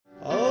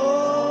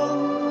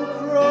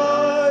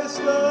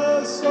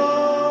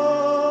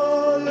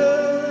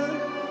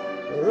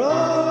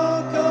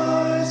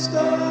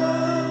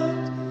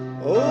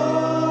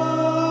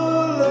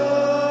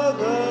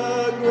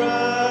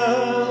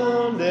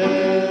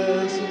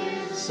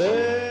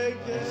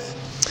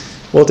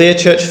Well, dear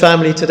church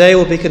family, today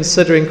we'll be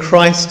considering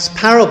Christ's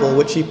parable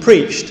which he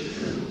preached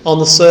on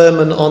the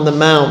Sermon on the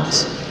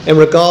Mount in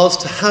regards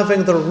to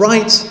having the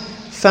right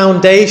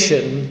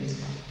foundation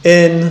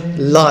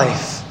in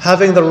life.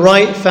 Having the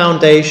right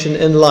foundation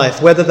in life,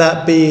 whether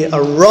that be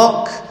a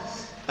rock,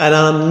 an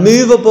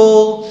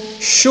unmovable,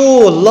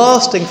 sure,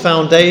 lasting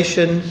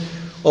foundation,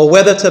 or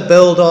whether to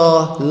build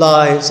our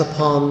lives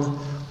upon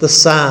the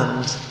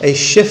sand, a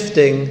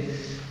shifting,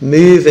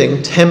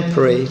 moving,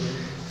 temporary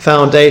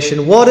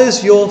foundation. What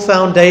is your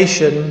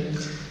foundation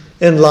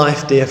in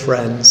life, dear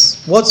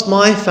friends? What's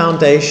my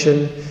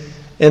foundation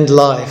in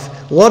life?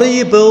 What are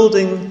you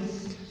building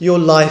your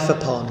life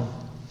upon?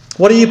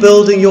 What are you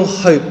building your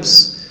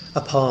hopes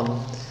upon?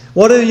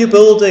 What are you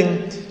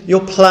building your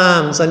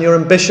plans and your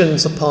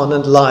ambitions upon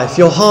in life?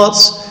 Your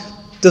heart's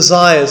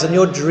desires and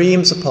your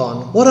dreams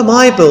upon? What am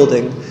I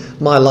building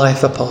my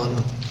life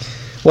upon?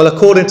 Well,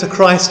 according to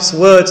Christ's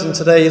words in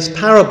today's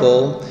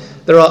parable,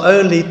 there are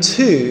only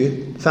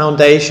two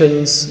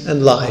foundations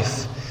in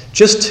life.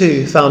 Just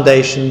two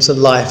foundations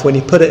in life when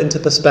you put it into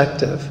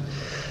perspective.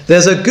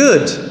 There's a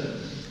good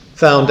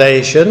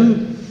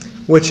foundation,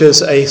 which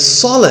is a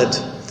solid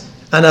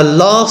and a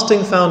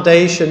lasting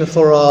foundation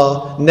for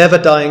our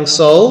never-dying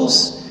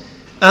souls.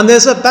 And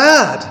there's a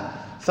bad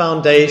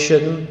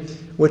foundation,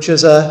 which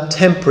is a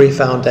temporary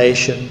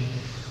foundation,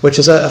 which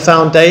is a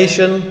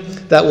foundation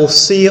that will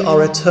see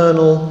our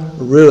eternal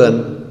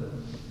ruin.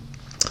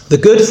 The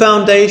good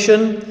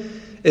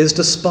foundation is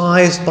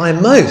despised by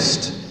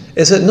most,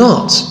 is it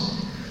not?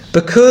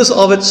 Because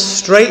of its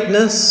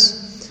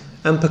straightness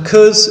and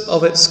because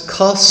of its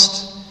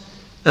cost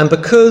and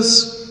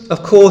because,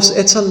 of course,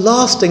 it's a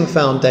lasting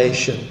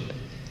foundation.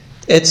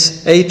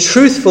 It's a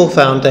truthful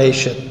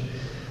foundation.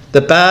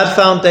 The bad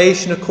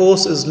foundation, of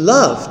course, is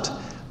loved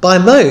by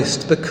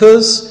most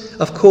because,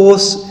 of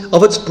course,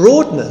 of its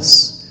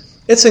broadness.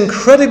 It's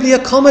incredibly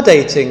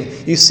accommodating.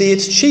 You see,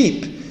 it's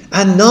cheap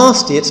and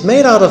nasty. It's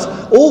made out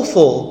of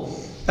awful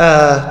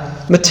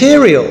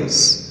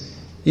materials.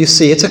 You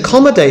see, it's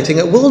accommodating.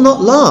 It will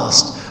not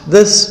last,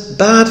 this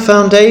bad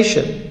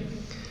foundation.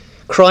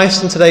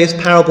 Christ in today's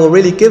parable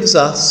really gives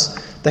us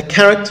the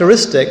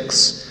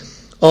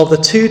characteristics of the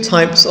two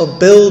types of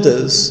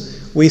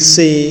builders we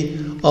see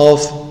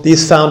of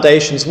these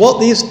foundations, what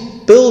these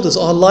builders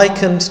are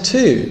likened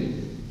to.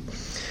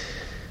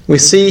 We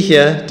see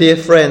here, dear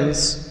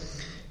friends,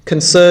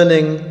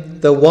 concerning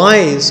the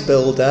wise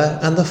builder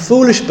and the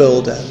foolish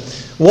builder,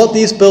 what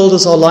these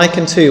builders are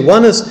likened to.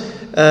 One is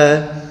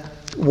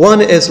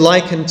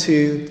likened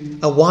to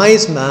a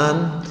wise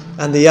man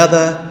and the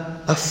other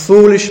a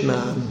foolish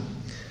man.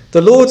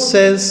 The Lord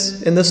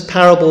says in this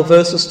parable,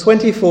 verses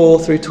 24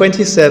 through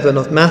 27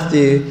 of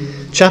Matthew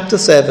chapter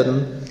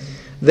 7,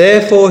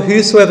 "Therefore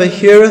whosoever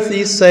heareth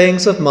these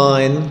sayings of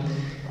mine,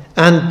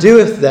 and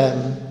doeth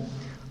them,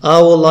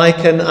 I will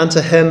liken unto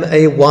him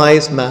a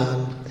wise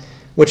man,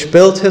 which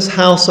built his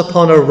house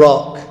upon a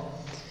rock.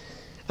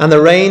 And the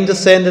rain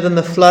descended, and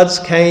the floods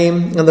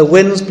came, and the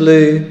winds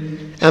blew,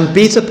 and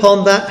beat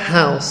upon that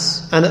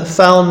house, and it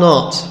fell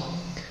not,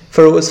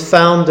 for it was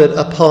founded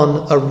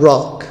upon a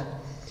rock.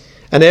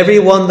 And every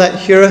one that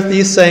heareth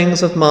these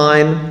sayings of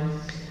mine,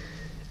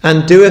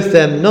 and doeth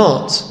them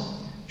not,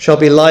 shall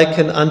be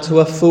likened unto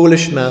a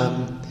foolish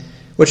man,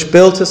 which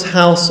built his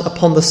house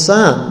upon the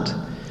sand.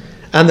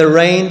 And the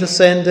rain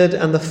descended,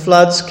 and the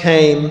floods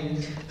came,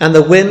 and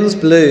the winds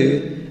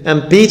blew,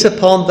 and beat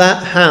upon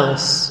that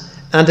house,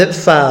 and it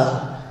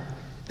fell,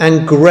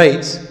 and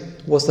great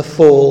was the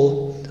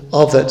fall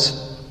of it."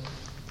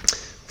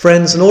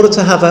 Friends, in order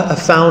to have a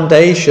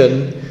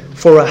foundation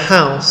for a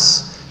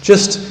house,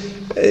 just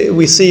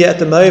we see at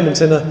the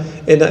moment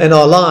in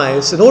our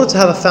lives, in order to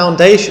have a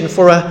foundation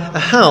for a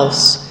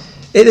house,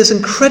 it is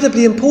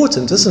incredibly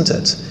important, isn't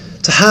it,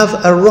 to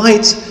have a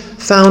right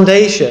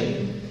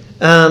foundation.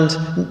 And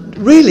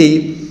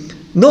really,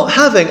 not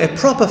having a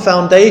proper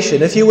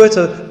foundation, if you were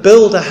to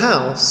build a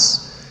house,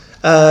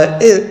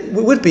 it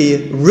would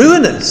be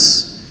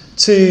ruinous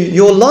to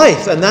your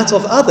life and that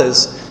of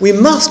others. We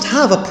must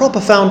have a proper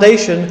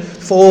foundation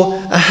for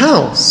a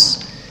house.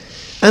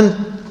 And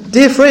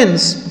dear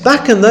friends,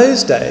 back in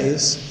those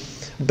days,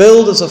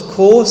 builders, of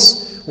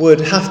course,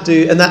 would have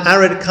to, in that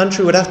arid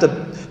country, would have to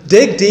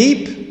dig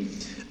deep,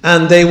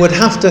 and they would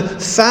have to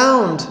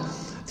found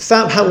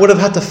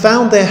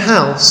their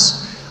house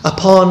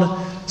upon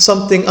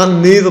something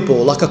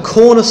unmovable, like a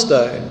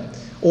cornerstone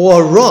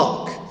or a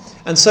rock.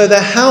 And so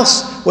their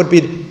house would be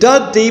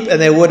dug deep,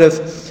 and they would have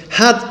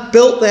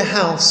built their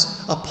house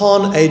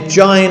upon a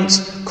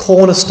giant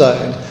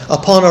cornerstone,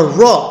 upon a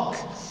rock.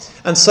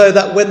 And so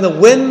that when the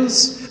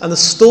winds and the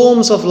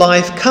storms of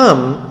life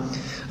come,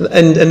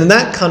 and in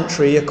that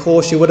country, of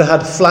course, you would have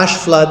had flash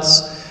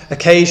floods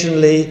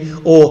occasionally,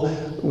 or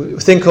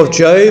think of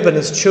Job and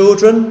his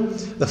children.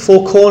 The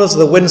four corners of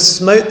the wind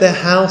smote their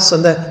house,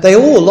 and they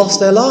all lost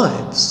their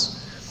lives.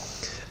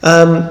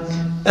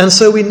 And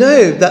so we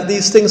know that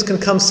these things can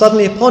come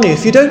suddenly upon you.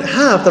 If you don't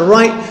have the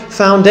right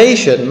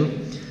foundation,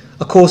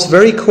 of course,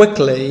 very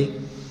quickly,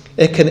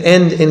 it can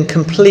end in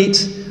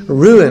complete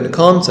ruin,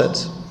 can't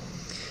it?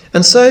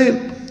 And so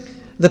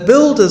the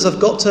builders have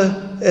got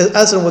to,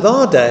 as in with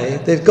our day,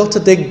 they've got to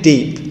dig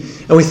deep.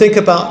 And we think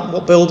about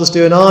what builders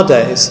do in our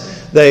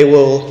days. They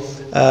will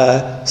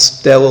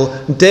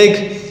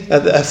dig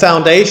a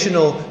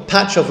foundational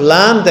patch of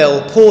land,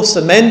 they'll pour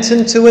cement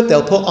into it,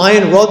 they'll put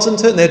iron rods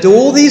into it, and they'll do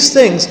all these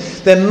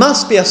things. There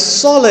must be a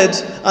solid,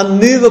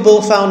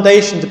 unmovable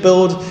foundation to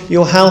build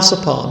your house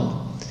upon.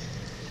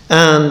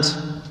 And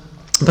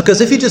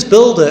because if you just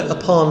build it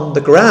upon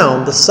the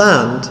ground, the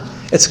sand,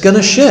 it's going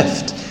to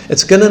shift,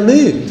 it's going to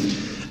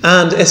move,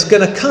 and it's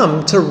going to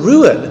come to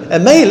ruin.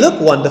 It may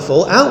look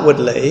wonderful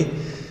outwardly,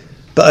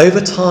 but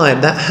over time,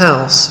 that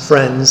house,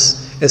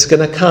 friends, is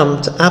going to come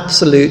to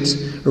absolute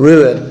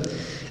ruin.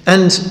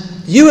 And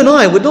you and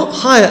I would not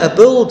hire a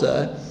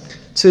builder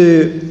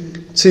to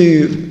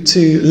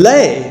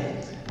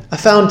lay a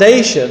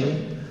foundation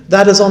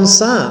that is on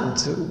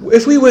sand.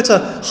 If we were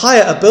to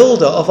hire a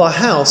builder of our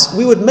house,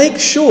 we would make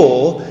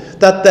sure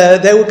that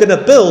they were going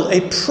to build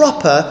a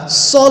proper,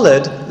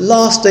 solid,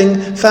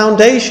 lasting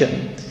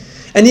foundation.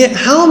 And yet,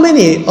 how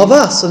many of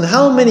us and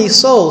how many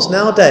souls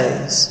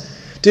nowadays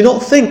do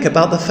not think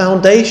about the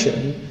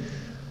foundation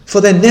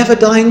for their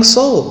never-dying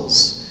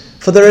souls,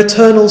 for their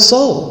eternal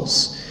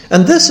souls?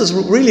 And this is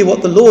really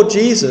what the Lord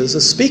Jesus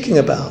is speaking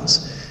about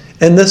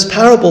in this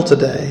parable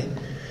today.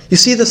 You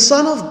see, the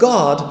Son of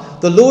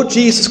God, the Lord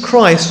Jesus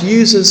Christ,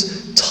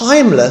 uses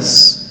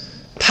timeless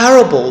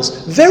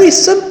parables, very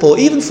simple,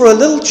 even for a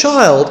little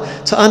child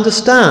to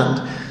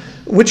understand,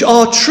 which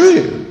are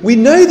true. We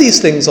know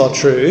these things are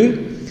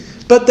true,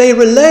 but they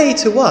relay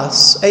to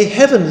us a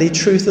heavenly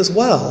truth as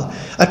well,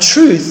 a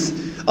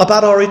truth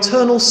about our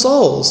eternal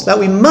souls that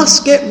we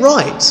must get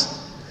right.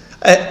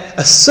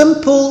 A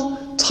simple,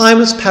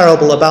 timeless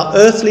parable about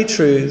earthly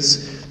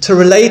truths to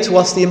relay to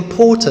us the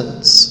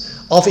importance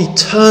of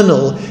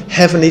eternal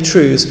heavenly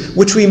truths,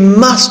 which we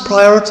must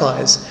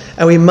prioritize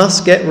and we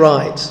must get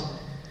right.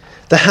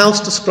 The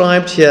house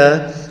described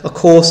here, of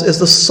course, is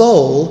the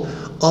soul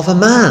of a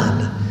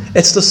man.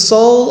 It's the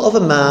soul of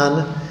a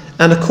man,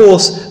 and of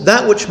course,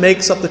 that which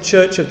makes up the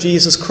Church of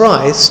Jesus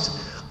Christ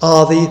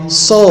are the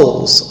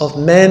souls of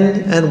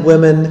men and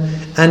women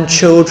and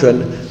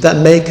children that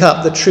make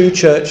up the true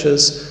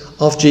churches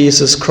of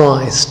Jesus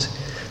Christ.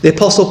 The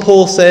Apostle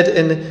Paul said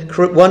in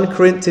 1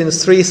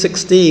 Corinthians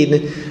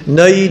 3:16,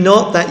 "Know ye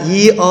not that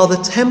ye are the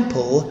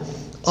temple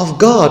of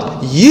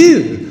God?"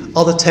 You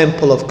are the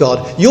temple of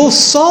God. Your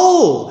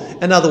soul,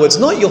 in other words,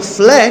 not your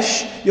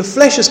flesh. Your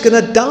flesh is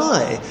going to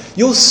die.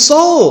 Your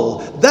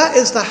soul, that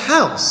is the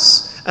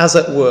house, as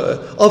it were,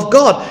 of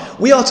God.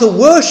 We are to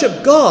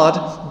worship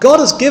God. God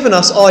has given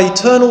us our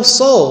eternal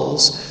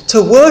souls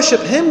to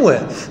worship Him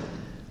with.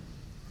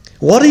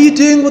 What are you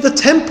doing with the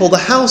temple, the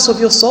house of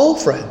your soul,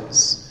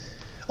 friends?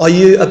 Are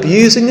you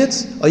abusing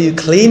it? Are you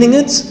cleaning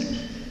it?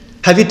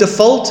 Have you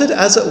defaulted,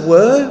 as it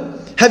were?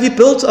 Have you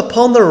built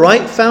upon the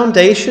right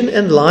foundation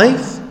in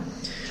life?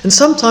 And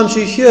sometimes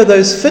you hear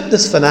those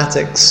fitness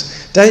fanatics,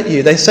 don't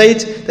you? They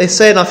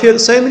say, and I've heard it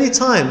so many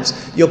times,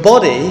 your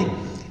body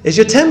is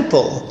your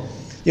temple.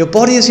 Your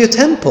body is your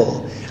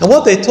temple. And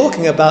what they're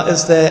talking about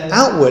is their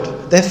outward,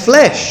 their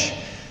flesh.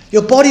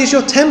 Your body is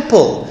your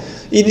temple.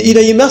 You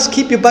know, you must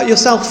keep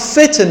yourself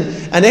fit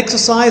and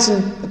exercise.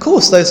 And of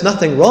course, there's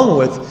nothing wrong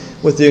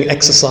with doing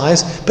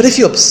exercise. But if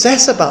you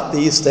obsess about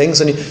these things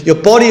and your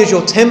body is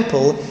your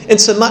temple, in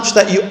so much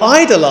that you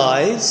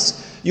idolize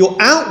your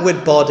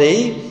outward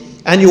body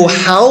and your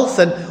health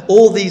and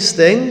all these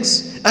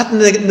things, at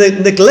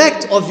the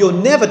neglect of your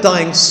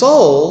never-dying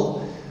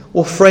soul,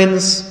 well,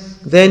 friends,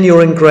 then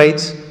you're in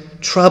great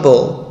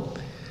trouble.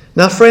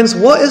 Now, friends,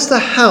 what is the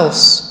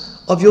house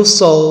of your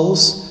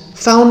soul's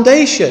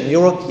foundation,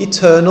 your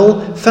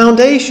eternal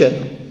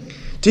foundation?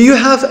 Do you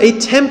have a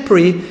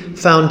temporary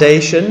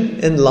foundation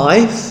in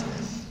life?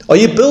 Are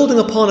you building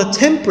upon a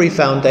temporary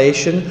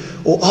foundation,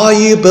 or are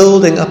you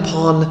building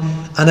upon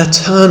an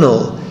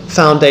eternal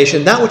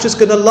foundation, that which is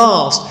going to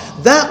last,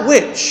 that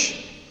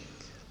which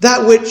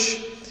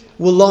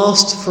will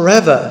last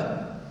forever?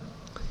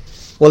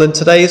 Well, in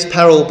today's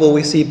parable,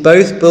 we see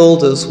both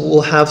builders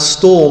will have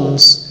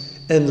storms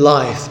in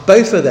life.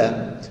 Both of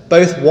them,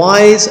 both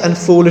wise and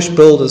foolish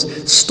builders.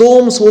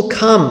 Storms will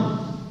come.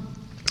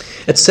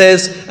 It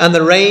says, "And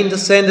the rain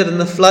descended,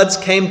 and the floods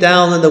came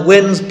down, and the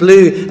winds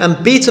blew,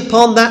 and beat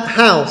upon that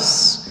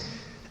house,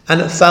 and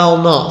it fell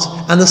not."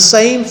 And the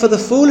same for the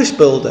foolish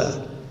builder.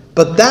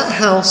 But that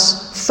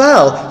house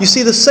fell. You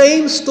see, the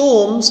same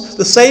storms,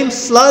 the same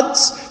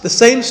floods, the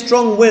same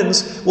strong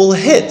winds will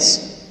hit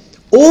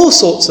all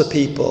sorts of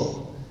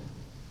people.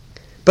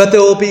 But there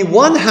will be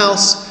one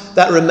house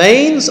that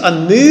remains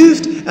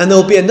unmoved, and there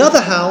will be another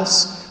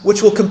house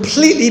which will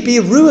completely be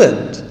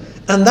ruined,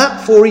 and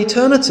that for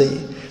eternity.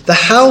 The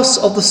house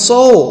of the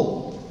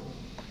soul.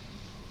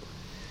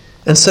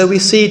 And so we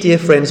see, dear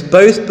friends,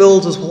 both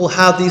builders will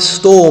have these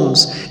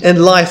storms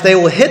in life. They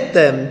will hit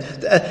them,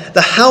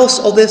 the house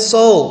of their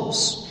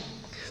souls.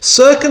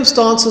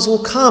 Circumstances will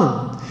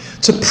come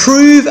to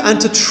prove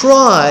and to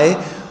try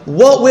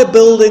what we're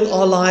building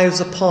our lives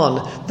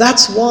upon.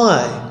 That's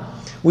why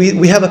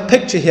We have a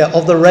picture here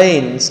of the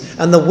rains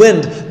and the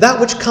wind, that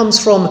which comes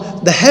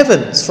from the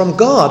heavens, from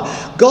God.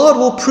 God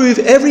will prove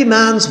every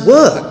man's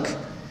work,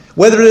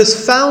 whether it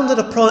is founded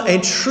upon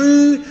a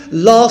true,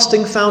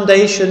 lasting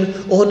foundation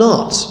or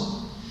not.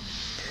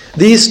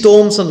 These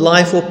storms in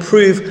life will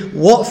prove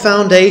what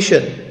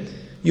foundation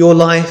your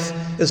life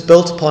is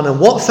built upon and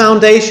what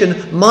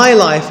foundation my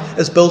life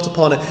is built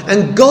upon.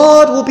 And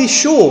God will be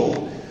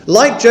sure,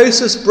 like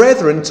Joseph's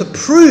brethren, to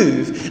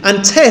prove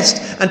and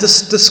test and to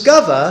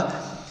discover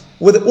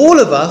with all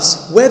of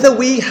us whether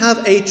we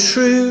have a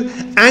true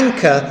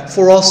anchor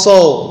for our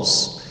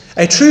souls,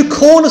 a true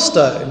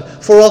cornerstone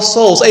for our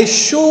souls, a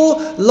sure,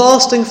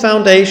 lasting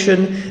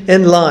foundation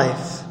in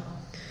life.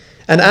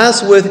 And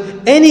as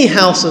with any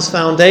house's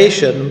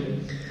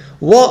foundation,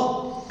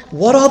 what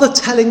are the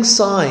telling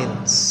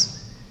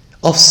signs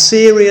of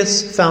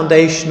serious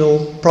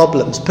foundational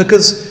problems?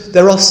 Because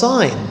there are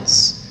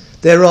signs.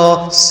 There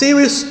are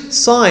serious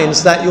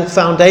signs that your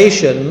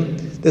foundation,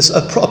 there's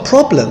a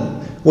problem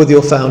with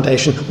your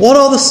foundation. What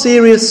are the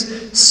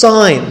serious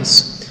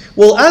signs?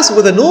 Well, as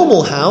with a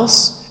normal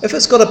house, if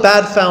it's got a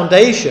bad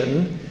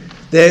foundation,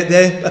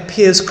 there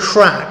appears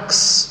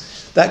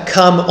cracks that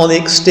come on the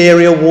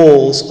exterior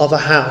walls of a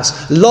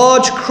house.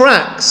 Large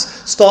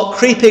cracks start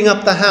creeping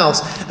up the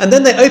house, and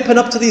then they open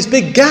up to these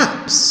big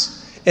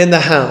gaps in the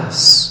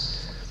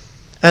house.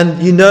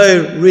 And you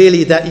know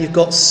really that you've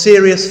got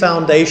serious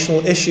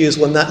foundational issues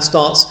when that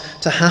starts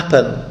to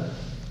happen,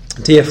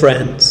 dear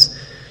friends.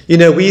 You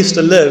know, we used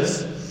to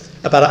live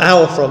about an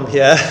hour from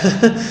here,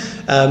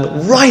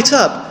 right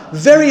up,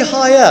 very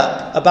high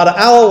up, about an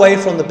hour away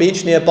from the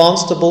beach near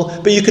Barnstable,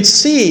 but you could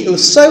see, it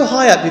was so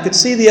high up, you could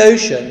see the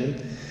ocean.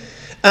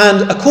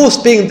 And of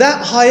course, being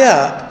that high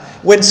up,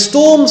 when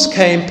storms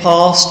came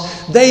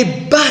past,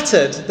 they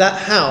battered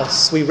that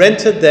house. We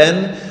rented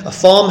then a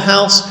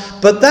farmhouse,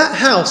 but that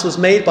house was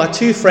made by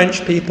two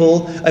French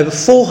people over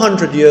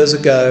 400 years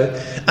ago,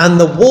 and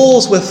the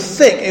walls were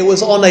thick. It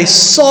was on a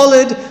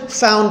solid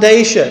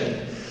foundation.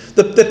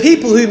 The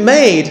people who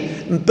made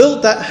and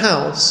built that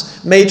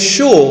house made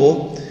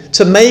sure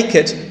to make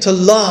it to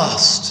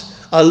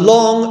last a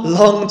long,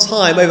 long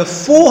time. Over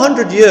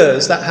 400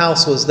 years that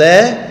house was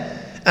there,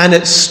 and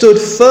it stood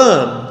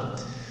firm.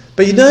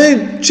 But you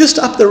know, just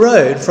up the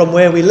road from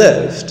where we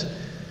lived,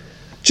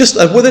 just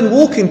within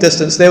walking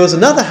distance, there was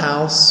another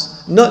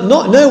house, not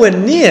nowhere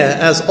near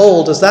as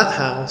old as that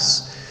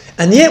house.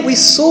 And yet we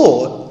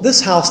saw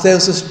this house, there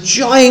was this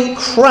giant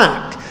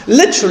crack,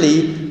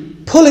 literally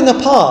pulling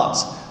apart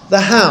the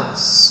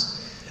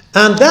house.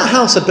 And that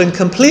house had been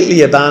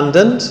completely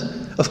abandoned,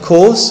 of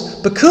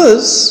course,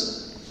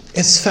 because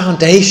its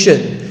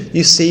foundation,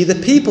 you see, the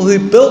people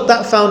who built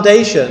that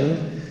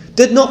foundation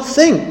did not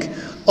think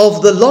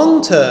of the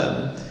long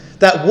term,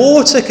 that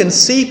water can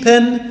seep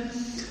in,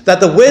 that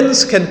the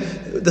winds can,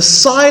 the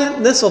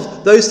silentness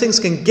of those things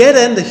can get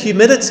in, the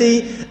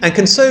humidity, and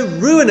can so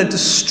ruin and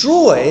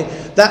destroy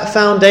that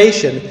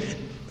foundation.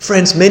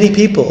 Friends, many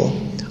people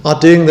are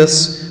doing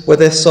this with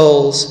their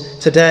souls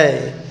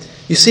today.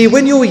 You see,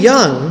 when you're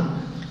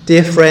young,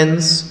 dear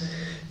friends,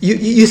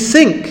 you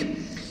think,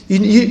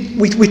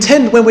 we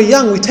tend, when we're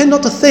young, we tend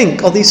not to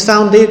think of these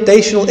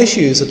foundational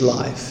issues in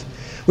life.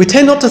 We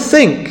tend not to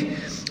think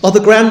of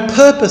the grand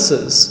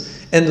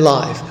purposes in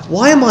life.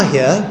 Why am I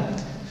here?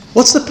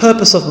 What's the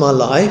purpose of my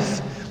life?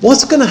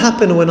 What's going to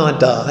happen when I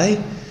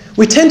die?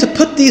 We tend to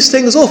put these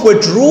things off. We're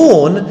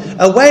drawn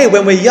away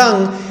when we're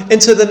young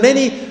into the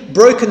many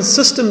broken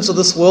systems of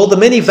this world, the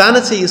many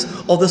vanities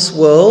of this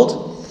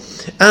world,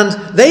 and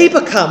they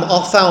become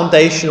our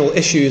foundational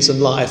issues in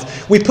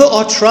life. We put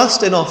our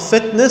trust in our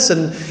fitness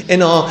and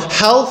in our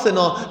health, in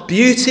our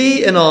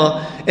beauty, in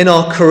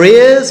our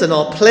careers and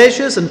our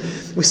pleasures. And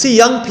we see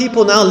young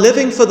people now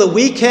living for the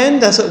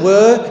weekend, as it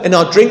were, in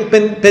our drink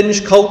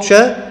binge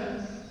culture,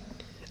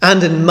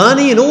 and in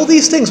money and all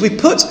these things. We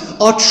put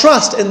our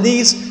trust in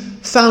these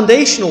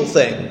foundational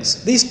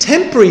things, these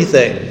temporary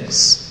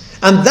things,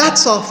 and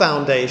that's our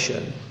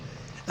foundation.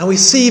 And we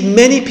see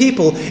many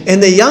people in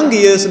their younger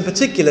years in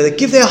particular that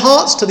give their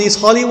hearts to these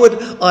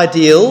Hollywood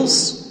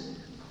ideals,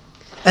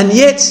 and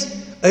yet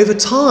over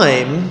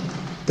time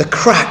the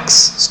cracks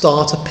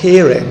start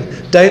appearing,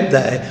 don't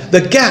they?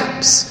 The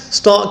gaps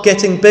start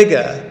getting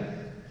bigger,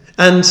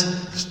 and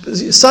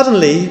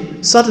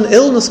suddenly sudden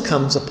illness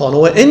comes upon,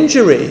 or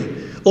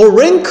injury, or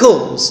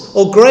wrinkles,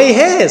 or grey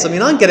hairs. I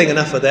mean, I'm getting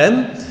enough of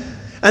them.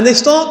 And they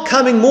start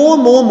coming more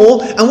and more and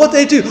more. And what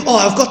they do,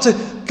 I've got to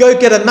go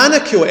get a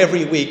manicure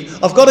every week.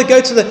 I've got to go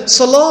to the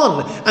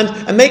salon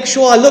and make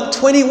sure I look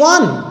 21.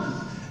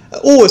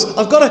 Always,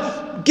 I've got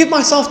to give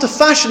myself to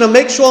fashion and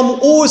make sure I'm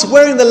always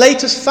wearing the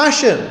latest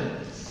fashion.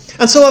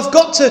 And so I've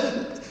got to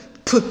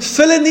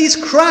fill in these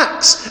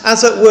cracks,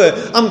 as it were.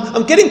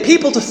 I'm getting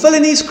people to fill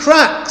in these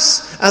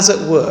cracks, as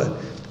it were.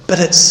 But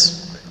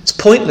it's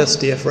pointless,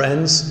 dear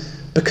friends,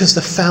 because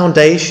the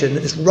foundation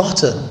is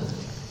rotten.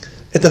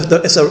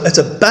 It's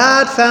a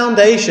bad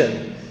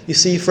foundation, you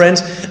see,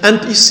 friends.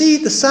 And you see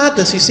the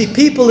sadness. You see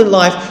people in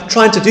life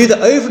trying to do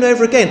that over and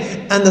over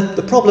again. And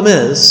the problem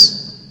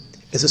is,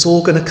 is it's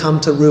all going to come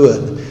to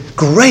ruin.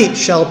 Great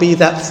shall be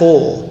that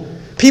fall.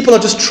 People are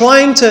just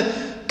trying to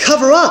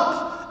cover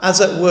up, as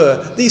it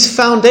were, these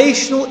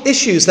foundational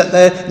issues that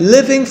they're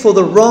living for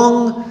the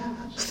wrong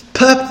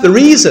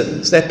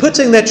reasons. They're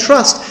putting their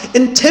trust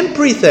in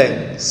temporary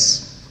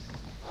things.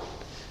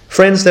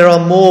 Friends, there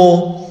are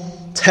more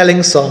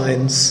telling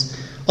signs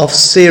of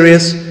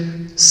serious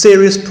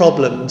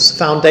problems,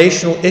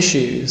 foundational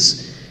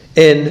issues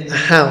in a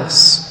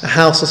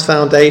house's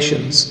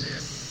foundations.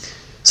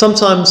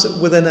 Sometimes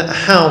within a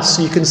house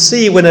you can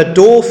see when a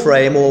door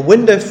frame or a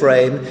window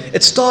frame,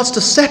 it starts to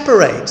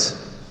separate,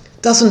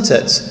 doesn't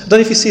it? I don't know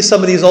if you see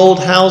some of these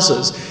old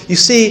houses. You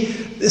see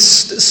it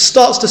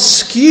starts to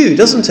skew,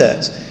 doesn't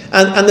it?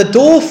 And the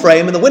door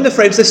frame and the window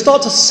frames, they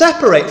start to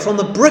separate from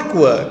the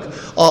brickwork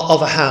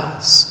of a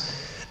house.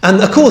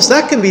 And of course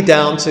that can be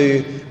down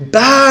to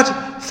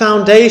bad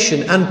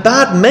foundation and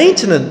bad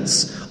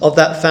maintenance of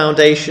that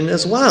foundation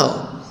as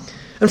well.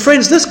 And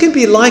friends, this can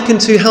be likened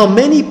to how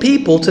many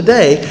people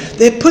today,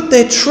 they put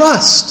their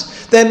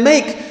trust, they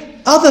make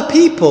other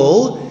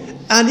people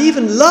and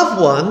even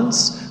loved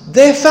ones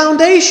their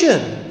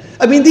foundation.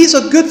 I mean, these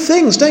are good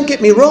things, don't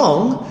get me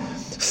wrong.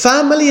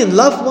 Family and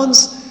loved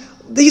ones,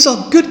 these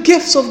are good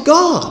gifts of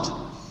God.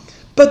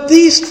 But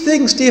these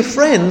things, dear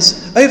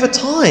friends, over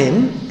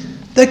time,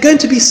 they're going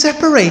to be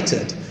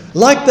separated.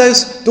 Like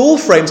those door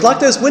frames, like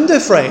those window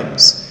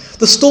frames.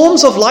 The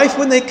storms of life,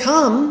 when they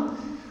come,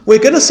 we're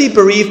going to see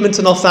bereavement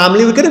in our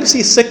family. We're going to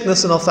see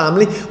sickness in our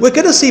family. We're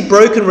going to see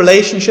broken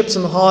relationships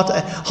and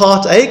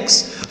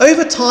heartaches.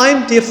 Over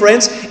time, dear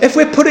friends, if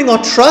we're putting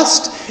our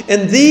trust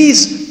in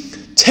these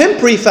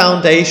temporary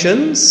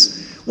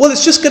foundations, well,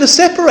 it's just going to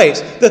separate.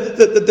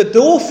 The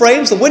door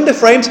frames, the window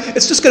frames,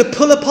 it's just going to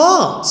pull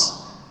apart.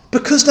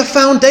 Because the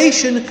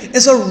foundation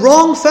is a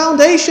wrong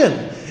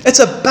foundation. It's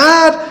a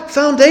bad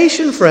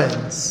foundation,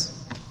 friends.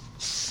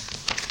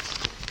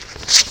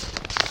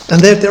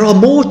 And there are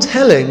more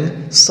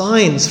telling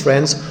signs,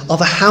 friends,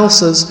 of a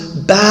house's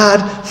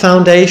bad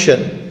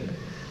foundation.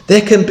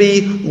 There can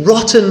be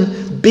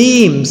rotten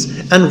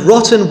beams and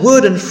rotten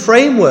wood and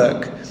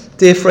framework,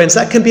 dear friends,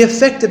 that can be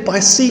affected by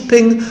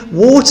seeping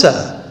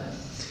water.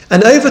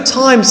 And over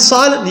time,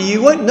 silently,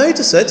 you won't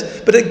notice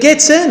it, but it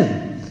gets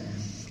in.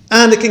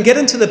 And it can get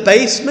into the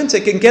basement,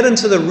 it can get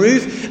into the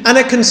roof, and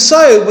it can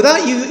sow,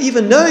 without you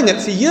even knowing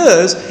it for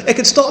years, it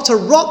can start to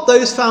rot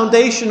those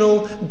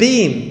foundational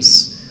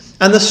beams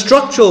and the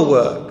structural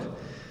work.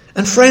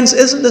 And friends,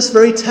 isn't this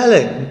very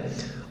telling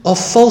of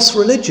false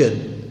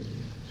religion?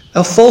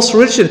 Of false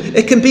religion.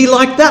 It can be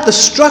like that. The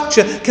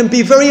structure can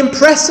be very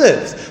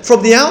impressive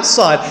from the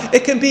outside.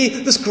 It can be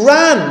this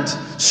grand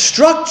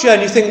structure,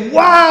 and you think,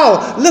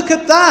 wow, look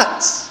at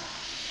that.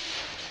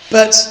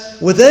 But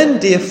within,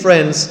 dear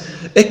friends,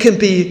 it can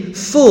be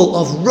full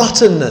of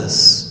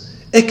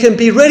rottenness. It can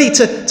be ready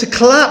to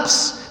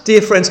collapse,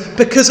 dear friends,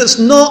 because it's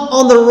not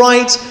on the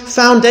right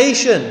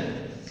foundation.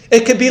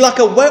 It can be like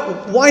a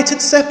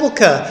whited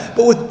sepulchre,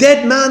 but with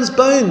dead man's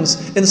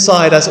bones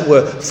inside, as it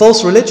were.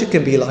 False religion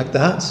can be like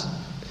that.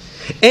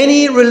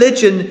 Any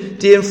religion,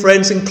 dear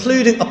friends,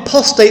 including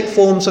apostate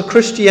forms of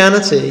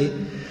Christianity,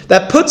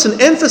 that puts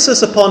an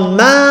emphasis upon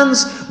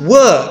man's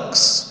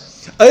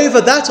works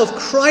over that of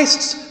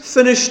Christ's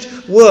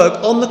finished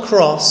work on the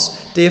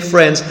cross, dear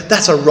friends,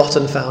 that's a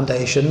rotten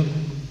foundation.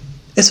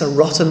 It's a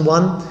rotten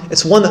one.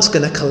 It's one that's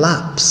going to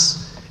collapse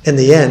in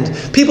the end.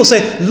 People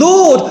say,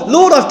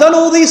 Lord, I've done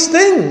all these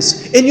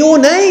things in your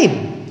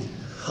name.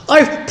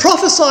 I've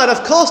prophesied,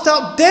 I've cast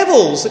out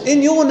devils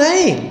in your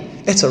name.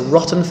 It's a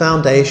rotten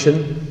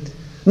foundation.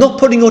 Not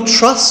putting your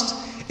trust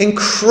in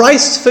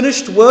Christ's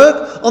finished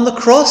work on the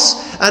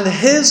cross and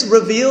his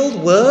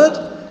revealed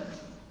word.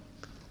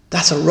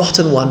 That's a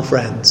rotten one,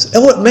 friends.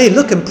 Oh, it may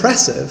look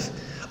impressive.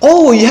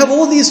 Oh, you have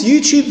all these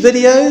YouTube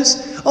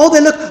videos.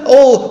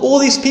 Oh, all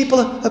these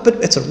people. But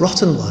it's a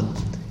rotten one.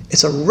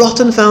 It's a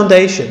rotten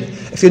foundation.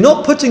 If you're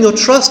not putting your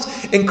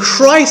trust in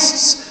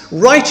Christ's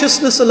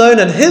righteousness alone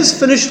and his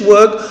finished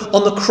work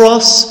on the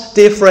cross,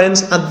 dear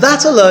friends, and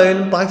that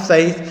alone by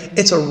faith,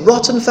 it's a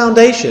rotten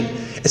foundation.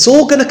 It's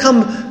all going to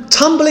come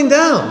tumbling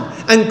down,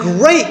 and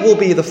great will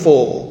be the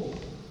fall.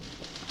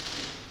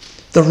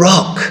 The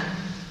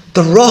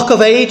rock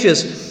of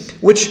ages,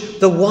 which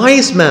the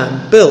wise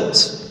man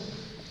built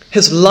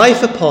his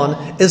life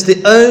upon, is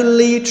the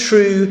only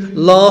true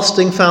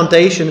lasting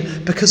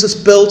foundation, because it's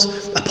built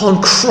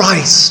upon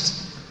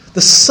Christ,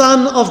 the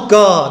Son of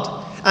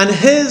God, and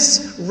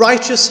his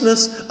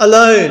righteousness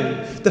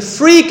alone, the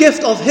free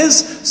gift of his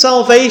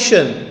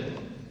salvation,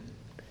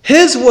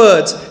 his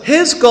words,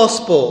 his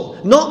gospel,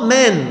 not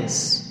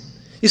men's.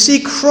 You see,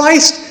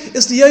 Christ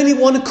is the only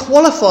one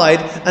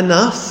qualified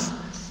enough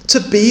to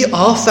be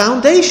our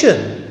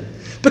foundation,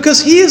 because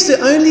he is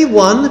the only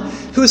one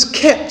who has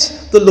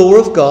kept the law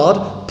of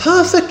God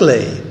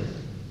perfectly.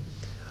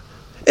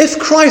 If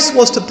Christ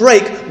was to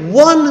break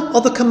one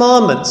of the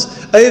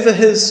commandments over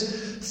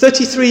his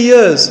 33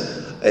 years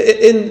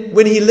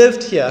when he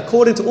lived here,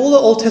 according to all the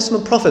Old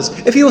Testament prophets,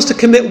 if he was to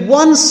commit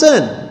one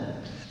sin,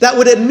 that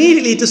would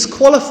immediately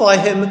disqualify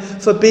him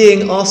for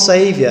being our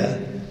Saviour.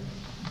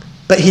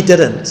 But he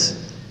didn't.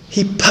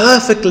 He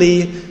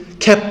perfectly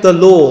kept the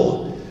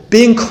law,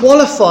 being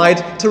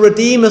qualified to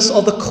redeem us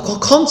of the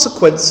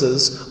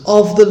consequences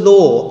of the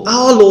law,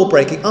 our law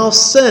breaking, our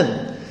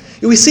sin.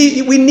 We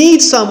see, we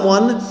need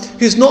someone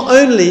who's not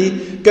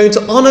only going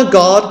to honour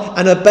God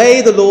and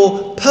obey the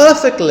law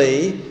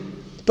perfectly,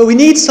 but we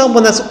need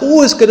someone that's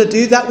always going to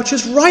do that which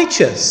is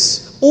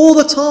righteous, all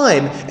the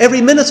time, every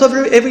minute of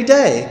every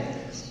day.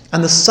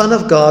 And the Son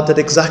of God did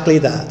exactly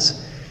that.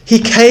 He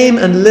came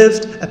and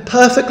lived a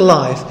perfect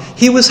life.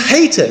 He was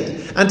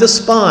hated and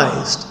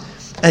despised,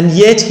 and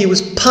yet he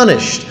was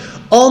punished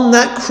on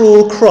that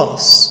cruel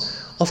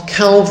cross of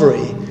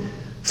Calvary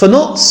for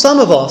not some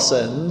of our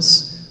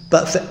sins,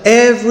 but for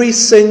every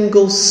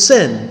single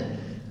sin,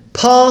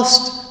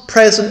 past,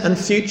 present, and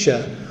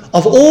future,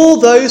 of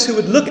all those who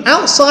would look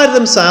outside of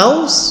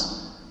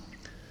themselves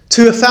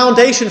to a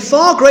foundation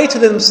far greater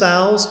than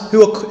themselves,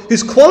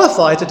 who's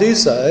qualified to do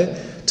so,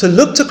 to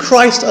look to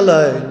Christ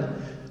alone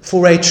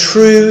for a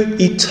true,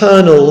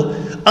 eternal,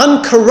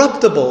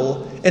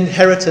 uncorruptible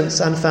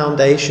inheritance and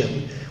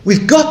foundation.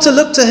 We've got to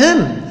look to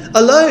him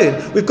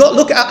alone. We've got to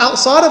look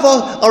outside of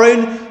our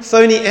own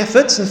phony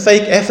efforts and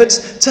fake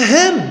efforts to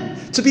him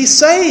to be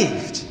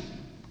saved.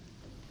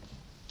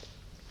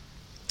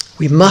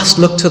 We must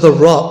look to the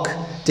rock,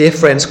 dear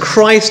friends.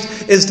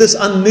 Christ is this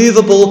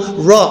unmovable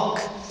rock.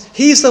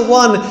 He's the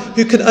one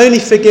who can only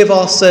forgive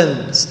our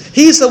sins.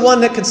 He's the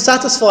one that can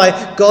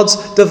satisfy God's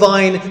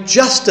divine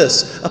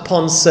justice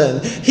upon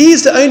sin.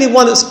 He's the only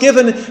one that's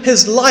given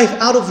his life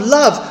out of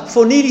love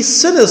for needy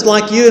sinners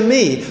like you and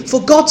me.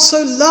 For God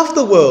so loved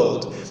the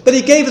world that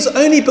he gave his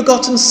only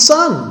begotten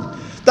Son,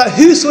 that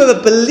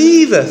whosoever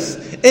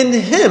believeth in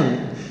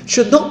him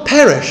should not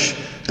perish,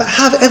 but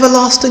have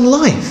everlasting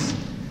life.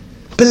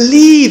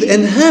 Believe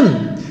in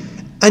him,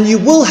 and you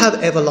will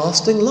have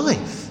everlasting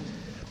life.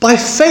 By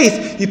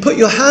faith, you put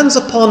your hands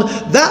upon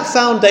that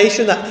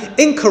foundation, that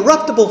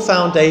incorruptible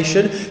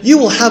foundation, you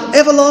will have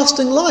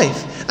everlasting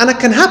life. And it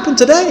can happen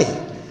today.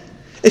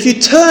 If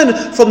you turn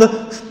from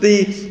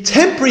the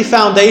temporary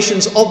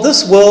foundations of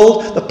this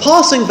world, the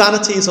passing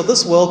vanities of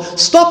this world,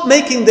 stop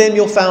making them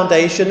your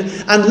foundation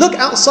and look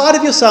outside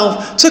of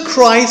yourself to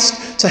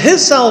Christ, to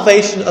his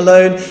salvation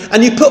alone,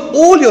 and you put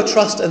all your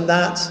trust in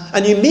that,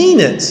 and you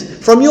mean it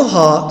from your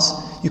heart,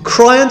 you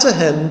cry unto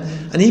him,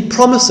 and he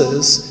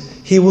promises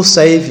he will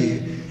save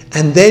you.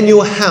 And then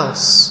your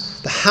house,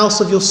 the house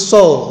of your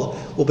soul,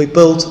 will be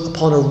built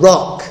upon a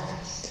rock.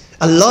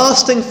 A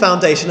lasting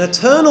foundation, an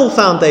eternal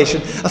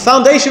foundation, a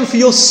foundation for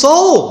your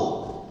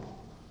soul.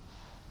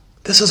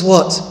 This is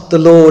what the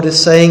Lord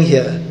is saying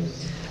here.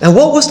 And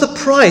what was the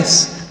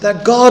price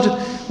that God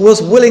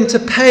was willing to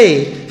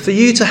pay for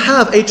you to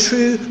have a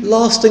true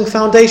lasting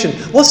foundation?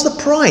 What's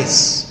the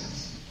price?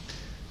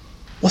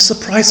 What's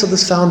the price of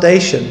this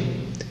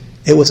foundation?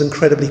 It was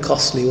incredibly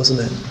costly, wasn't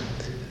it?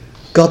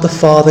 God the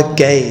Father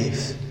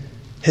gave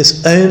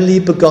his only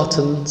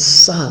begotten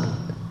Son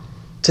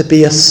to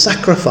be a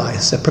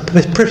sacrifice, a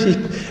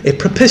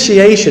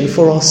propitiation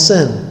for our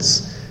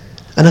sins,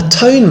 an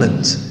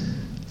atonement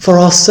for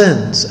our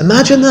sins.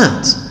 Imagine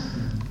that.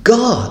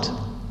 God,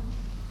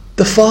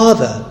 the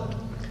Father,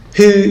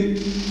 who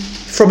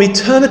from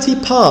eternity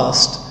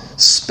past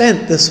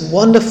spent this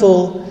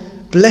wonderful,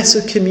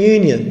 blessed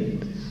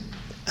communion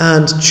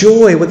and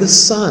joy with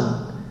his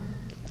Son,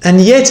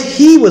 and yet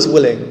he was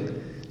willing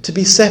to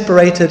be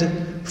separated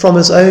from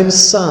his own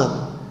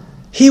Son.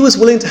 He was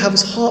willing to have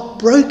his heart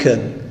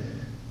broken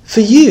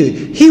for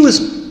you.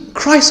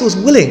 Christ was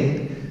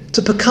willing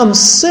to become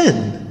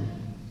sin,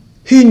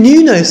 who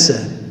knew no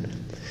sin.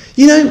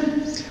 You know,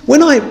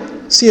 when I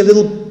see a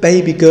little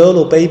baby girl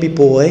or baby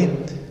boy,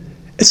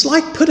 it's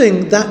like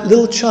putting that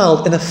little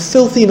child in a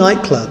filthy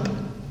nightclub.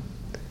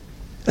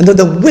 And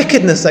the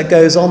wickedness that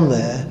goes on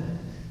there,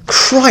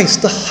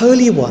 Christ, the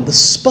Holy One, the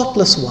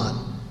spotless one,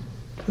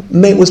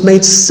 was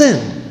made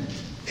sin,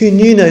 who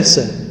knew no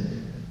sin,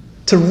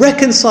 to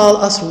reconcile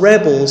us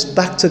rebels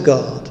back to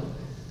God.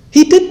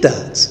 He did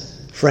that,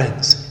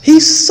 friends. He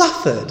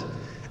suffered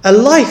a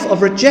life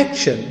of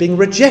rejection, being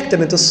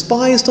rejected and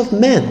despised of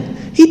men.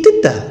 He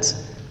did that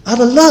out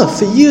of love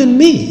for you and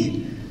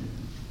me,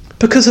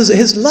 because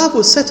his love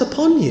was set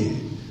upon you.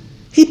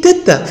 He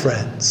did that,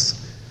 friends.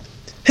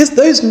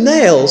 Those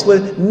nails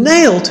were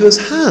nailed to his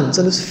hands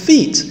and his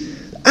feet.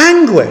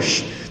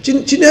 Anguish. Do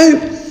you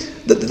know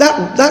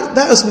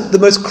that is the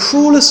most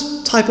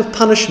cruelest type of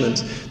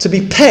punishment, to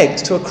be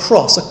pegged to a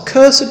cross, a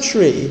cursed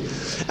tree,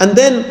 and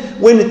then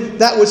when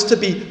that was to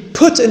be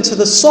put into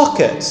the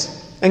socket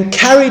and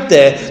carried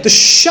there, the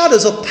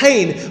shudders of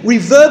pain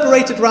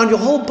reverberated around your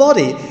whole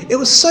body. It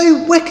was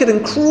so wicked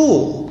and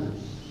cruel.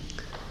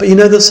 But you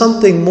know, there's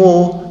something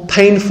more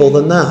painful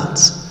than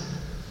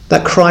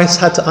that Christ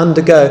had to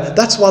undergo.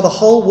 That's why the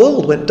whole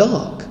world went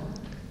dark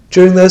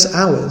during those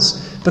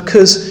hours,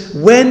 because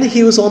when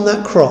he was on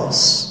that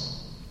cross,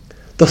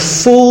 the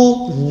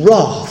full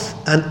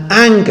wrath and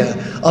anger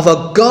of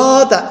a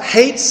God that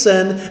hates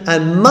sin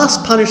and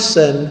must punish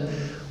sin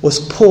was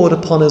poured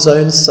upon his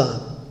own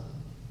Son.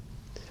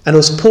 And it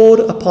was poured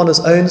upon his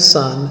own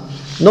Son,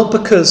 not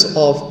because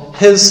of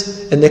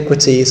his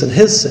iniquities and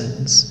his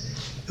sins.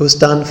 It was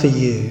done for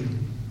you.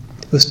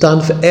 It was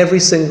done for every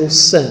single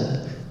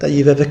sin that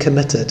you've ever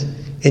committed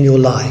in your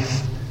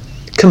life.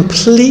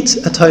 Complete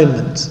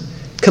atonement,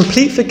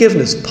 complete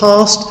forgiveness,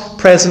 past,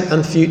 present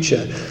and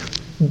future.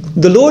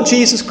 The Lord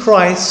Jesus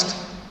Christ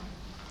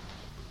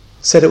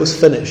said it was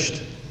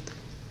finished.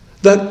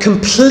 The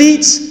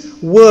complete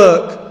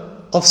work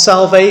of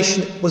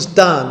salvation was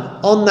done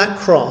on that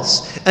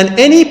cross. And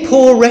any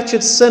poor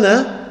wretched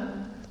sinner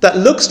that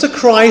looks to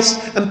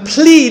Christ and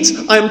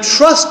pleads, I am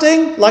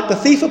trusting, like the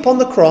thief upon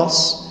the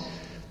cross,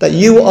 that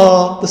you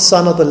are the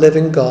Son of the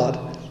living God.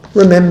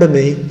 Remember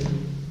me.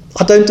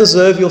 I don't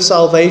deserve your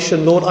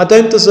salvation, Lord. I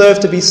don't deserve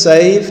to be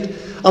saved.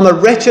 I'm a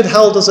wretched,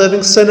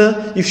 hell-deserving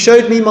sinner. You've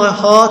showed me my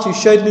heart. You've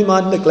showed me my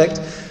neglect.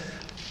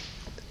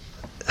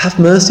 Have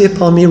mercy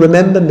upon me.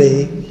 Remember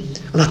me.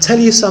 And I'll tell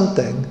you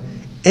something.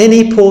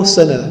 Any poor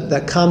sinner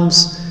that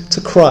comes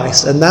to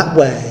Christ in that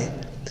way,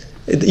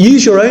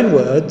 use your own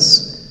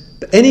words,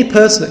 but any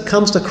person that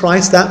comes to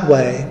Christ that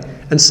way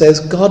and says,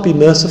 God, be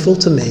merciful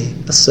to me,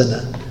 a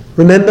sinner.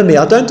 Remember me.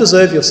 I don't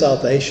deserve your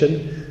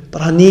salvation,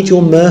 but I need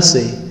your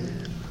mercy.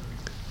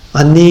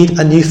 I need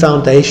a new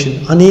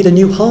foundation. I need a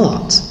new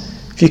heart.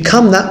 If you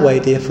come that way,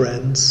 dear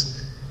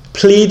friends,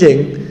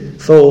 pleading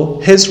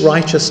for his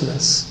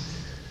righteousness,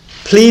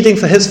 pleading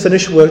for his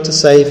finished work to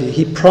save you,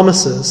 he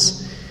promises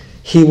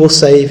he will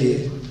save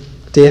you,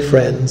 dear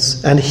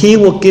friends, and he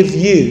will give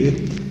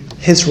you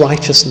his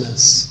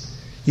righteousness.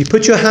 You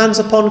put your hands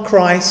upon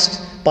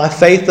Christ by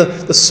faith,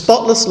 the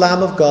spotless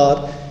Lamb of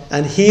God,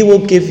 and he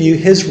will give you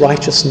his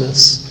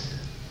righteousness.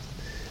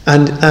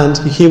 And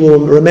he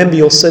will remember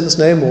your sins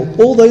no more.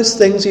 All those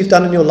things you've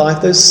done in your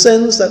life, those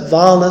sins, that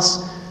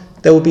vileness,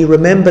 they will be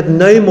remembered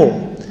no more.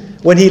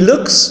 When he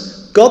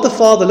looks, God the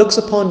Father looks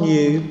upon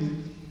you,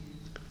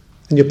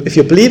 and if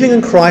you're believing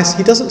in Christ,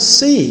 he doesn't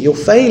see your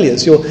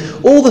failures,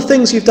 all the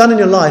things you've done in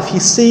your life. He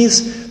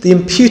sees the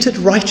imputed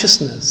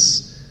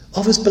righteousness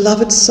of his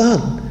beloved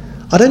Son.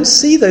 I don't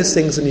see those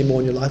things anymore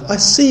in your life. I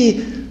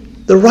see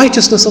the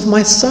righteousness of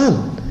my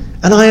Son,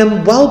 and I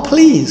am well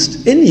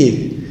pleased in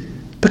you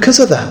because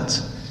of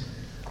that.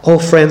 Oh,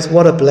 friends,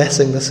 what a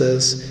blessing this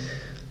is.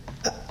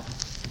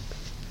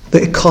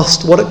 What it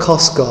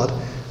cost God.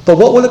 But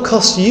what will it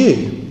cost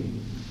you?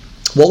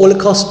 What will it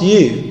cost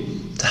you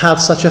to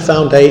have such a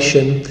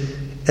foundation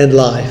in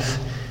life?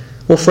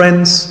 Well,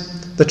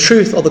 friends, the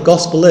truth of the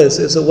gospel is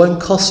it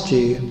won't cost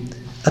you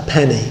a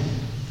penny.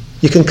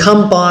 You can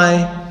come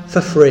by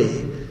for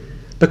free,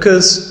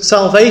 because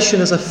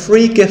salvation is a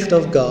free gift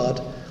of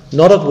God,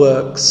 not of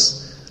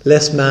works,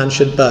 lest man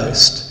should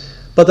boast.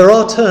 But there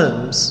are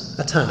terms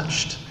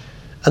attached,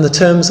 and the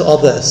terms are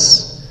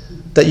this: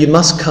 that you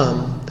must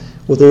come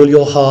with all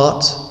your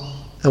heart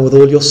and with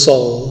all your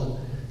soul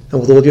and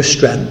with all your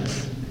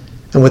strength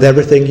and with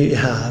everything you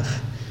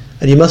have.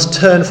 And you must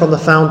turn from the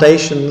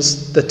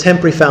foundations, the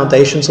temporary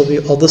foundations of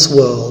this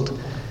world,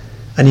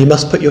 and you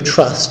must put your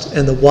trust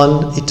in the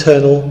one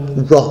eternal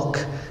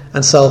rock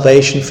and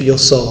salvation for your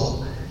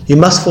soul. You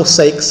must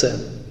forsake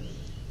sin.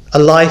 A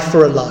life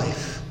for a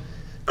life.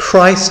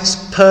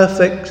 Christ's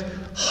perfect,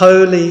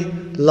 holy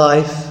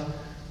life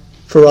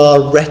for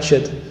our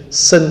wretched,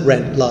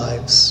 sin-rent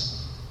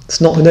lives.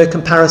 It's not no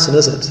comparison,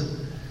 is it,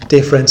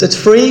 dear friends?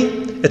 It's free,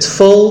 it's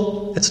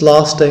full, it's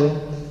lasting,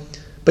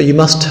 but you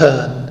must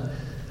turn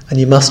and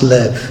you must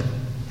live.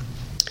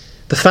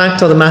 The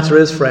fact of the matter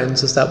is,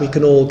 friends, is that we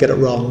can all get it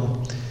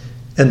wrong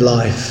in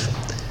life.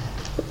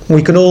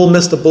 We can all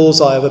miss the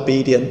bullseye of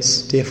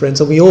obedience, dear friends,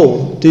 and we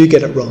all do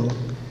get it wrong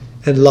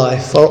in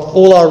life.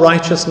 All our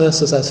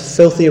righteousness is as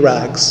filthy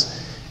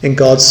rags in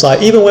God's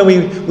sight. Even when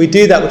we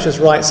do that which is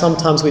right,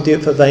 sometimes we do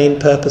it for vain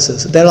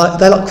purposes. They're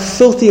like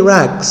filthy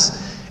rags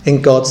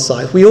in God's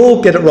sight. We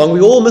all get it wrong.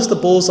 We all miss the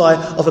bullseye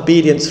of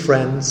obedience,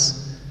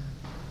 friends.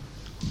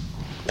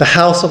 The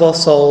house of our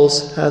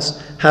souls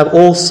have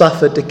all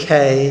suffered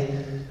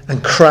decay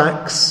and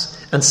cracks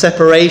and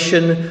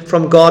separation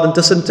from God and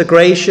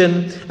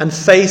disintegration, and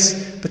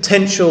face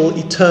potential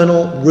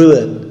eternal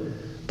ruin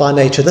by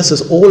nature. This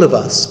is all of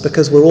us,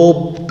 because we're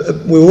all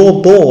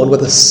born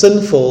with a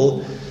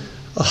sinful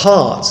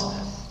heart,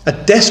 a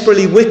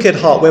desperately wicked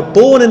heart. We're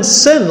born in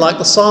sin, like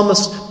the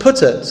psalmist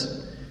put it.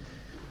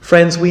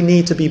 Friends, we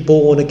need to be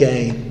born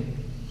again.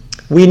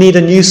 We need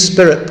a new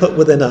spirit put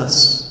within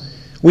us.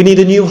 We need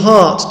a new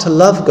heart to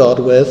love God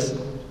with.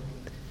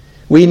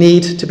 We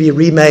need to be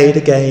remade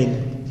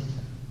again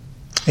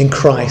in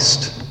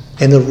Christ,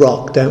 in the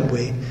rock, don't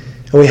we?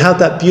 And we have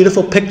that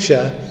beautiful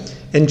picture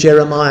in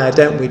Jeremiah,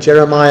 don't we?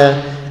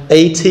 Jeremiah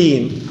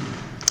 18,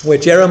 where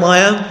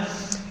Jeremiah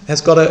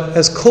has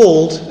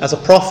called as a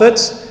prophet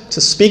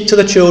to speak to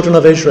the children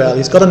of Israel.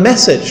 He's got a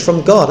message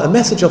from God, a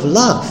message of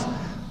love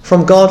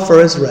from God for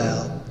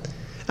Israel.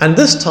 And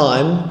this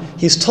time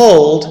he's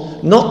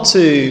told not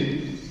to.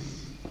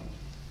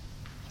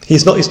 He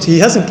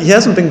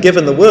hasn't been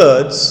given the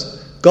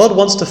words. God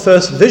wants to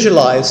first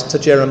visualize to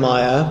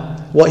Jeremiah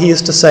what he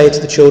is to say to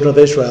the children of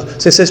Israel.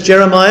 So he says,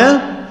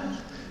 Jeremiah,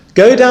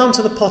 go down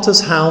to the potter's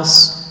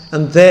house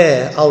and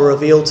there I'll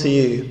reveal to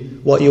you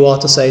what you are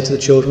to say to the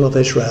children of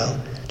Israel.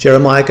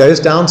 Jeremiah goes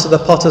down to the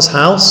potter's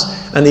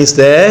house, and he's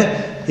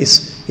there.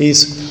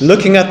 He's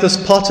looking at this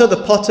potter.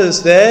 The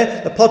potter's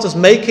there. The potter's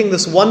making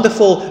this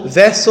wonderful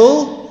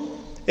vessel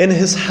in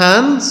his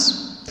hands.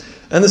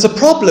 And there's a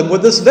problem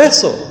with this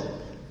vessel.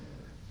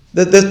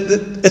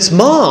 It's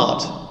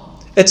marred.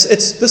 It's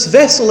this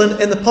vessel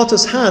in the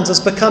potter's hands is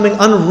becoming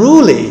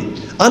unruly,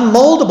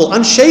 unmoldable,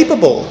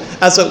 unshapeable,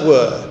 as it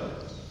were.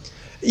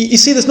 You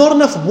see, there's not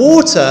enough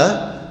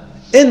water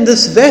in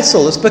this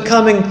vessel. It's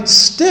becoming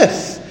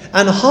stiff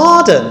and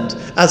hardened,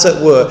 as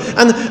it were.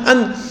 And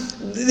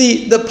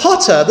the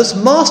potter, this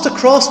master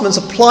craftsman's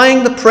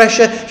applying the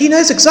pressure. He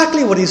knows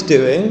exactly what he's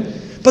doing.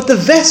 But the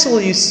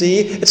vessel, you see,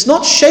 it's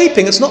not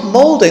shaping, it's not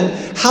molding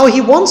how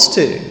he wants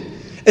to.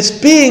 It's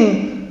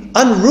being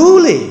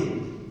unruly,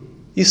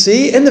 you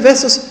see, in the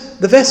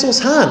vessel's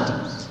hand.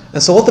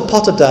 And so what the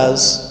potter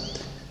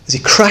does is he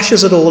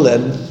crashes it all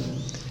in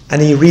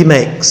and he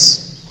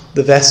remakes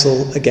the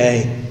vessel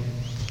again.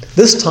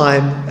 This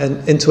time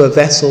into a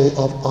vessel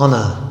of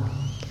honor.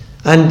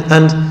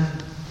 And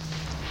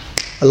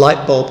a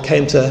light bulb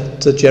came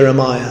to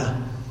Jeremiah.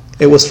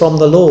 It was from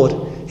the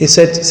Lord. He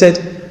said,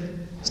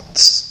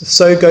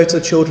 so go to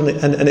the children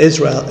and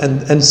Israel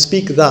and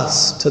speak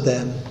thus to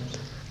them.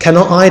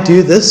 Cannot I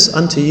do this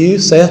unto you,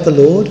 saith the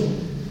Lord?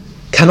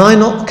 Can I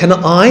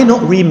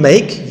not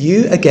remake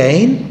you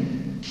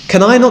again?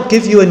 Can I not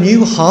give you a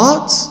new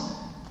heart?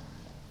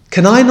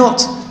 Can I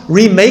not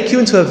remake you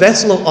into a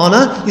vessel of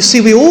honor? You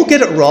see, we all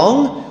get it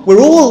wrong.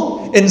 We're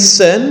all in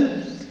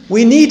sin.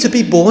 We need to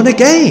be born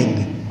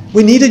again.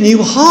 We need a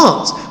new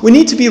heart. We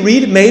need to be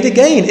remade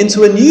again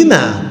into a new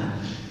man.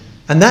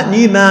 And that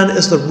new man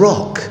is the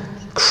rock,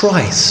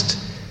 Christ.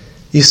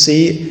 You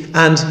see,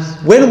 and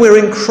when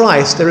we're in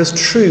Christ, there is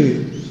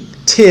true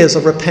tears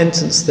of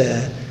repentance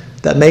there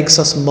that makes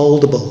us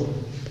moldable,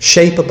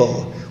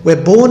 shapeable.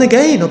 We're born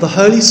again of the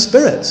Holy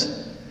Spirit.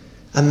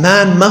 A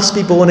man must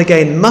be born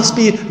again, must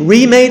be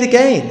remade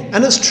again.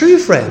 And it's true,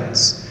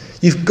 friends.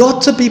 You've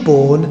got to be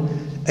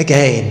born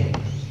again.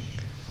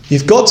 You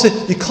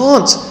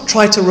can't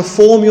try to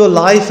reform your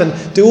life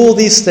and do all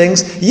these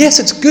things. Yes,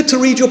 it's good to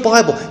read your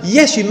Bible.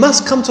 Yes, you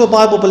must come to a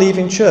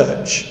Bible-believing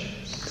church.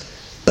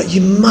 But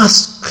you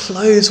must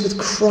close with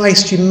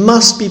Christ. You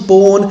must be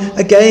born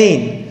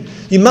again.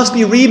 You must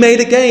be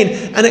remade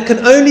again. And it can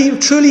only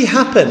truly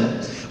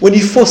happen when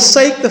you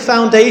forsake the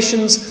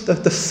foundations,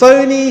 the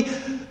phony,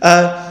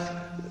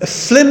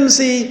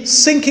 flimsy,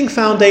 sinking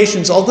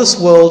foundations of this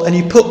world, and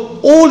you put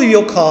all of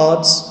your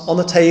cards on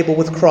the table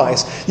with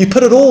Christ. You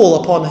put it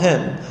all upon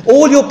him.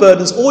 All your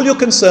burdens, all your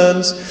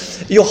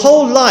concerns, your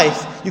whole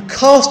life, you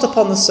cast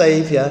upon the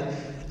Saviour,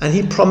 and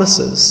he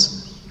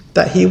promises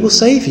that he will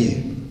save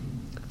you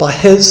by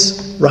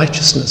his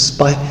righteousness.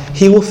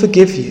 He will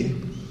forgive you.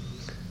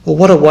 Well,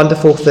 what a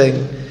wonderful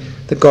thing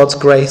that God's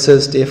grace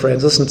is, dear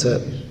friends, isn't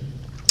it?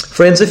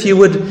 Friends, if you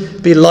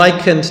would be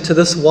likened to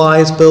this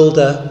wise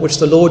builder, which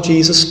the Lord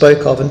Jesus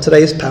spoke of in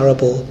today's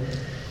parable,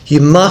 you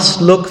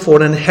must look for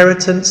an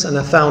inheritance and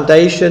a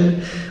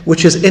foundation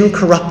which is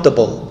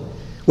incorruptible,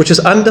 which is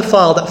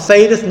undefiled, that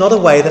fadeth not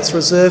away, that's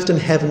reserved in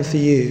heaven for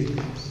you.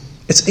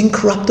 It's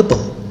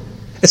incorruptible.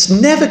 It's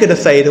never going to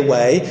fade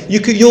away.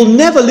 You'll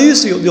never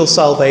lose your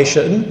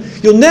salvation.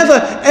 You'll never,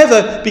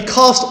 ever be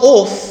cast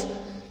off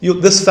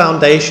this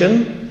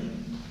foundation.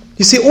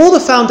 You see, all the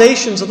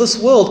foundations of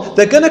this world,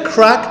 they're going to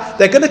crack,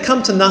 they're going to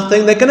come to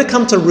nothing, they're going to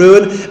come to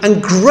ruin,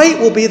 and great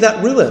will be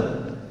that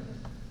ruin.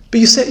 But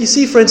you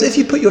see, friends, if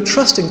you put your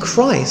trust in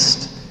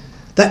Christ,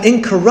 that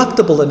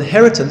incorruptible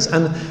inheritance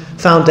and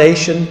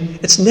foundation,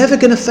 it's never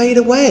going to fade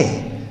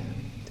away.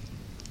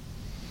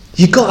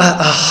 You've got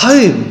a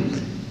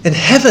home in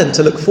heaven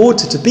to look forward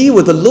to be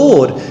with the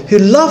Lord who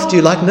loved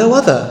you like no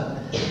other.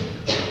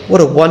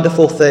 What a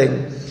wonderful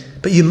thing.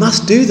 But you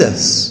must do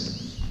this.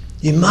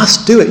 You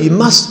must do it. You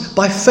must,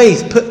 by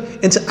faith,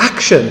 put into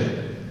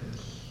action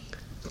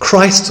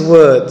Christ's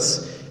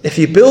words. If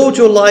you build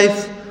your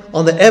life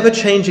on the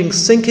ever-changing,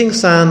 sinking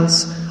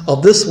sands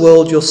of this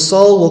world, your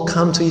soul will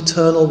come to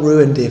eternal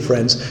ruin, dear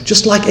friends.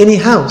 Just like any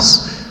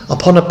house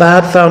upon a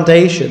bad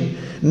foundation.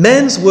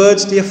 Men's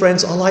words, dear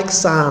friends, are like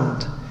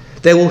sand.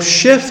 They will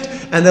shift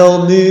and they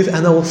will move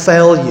and they will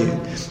fail you.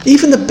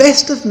 Even the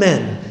best of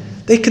men,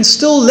 they can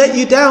still let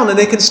you down and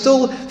they can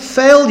still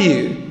fail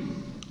you.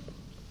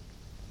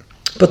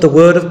 But the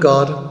Word of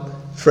God,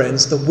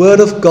 friends, the Word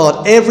of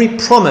God, every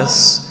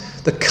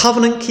promise, the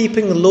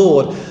covenant-keeping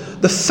Lord,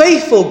 the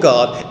faithful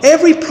God,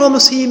 every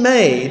promise he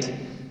made,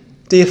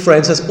 dear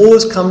friends, has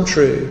always come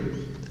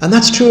true. And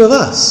that's true of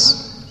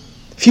us.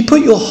 If you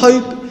put your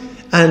hope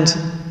and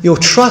your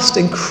trust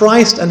in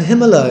Christ and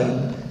him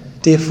alone,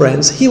 dear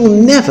friends, he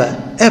will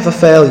never, ever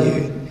fail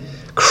you.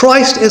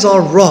 Christ is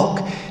our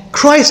rock.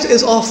 Christ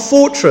is our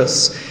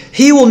fortress.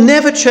 He will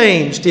never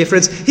change, dear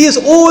friends. He is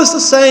always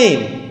the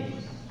same.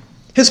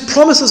 His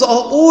promises are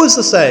always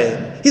the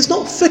same. He's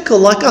not fickle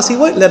like us. He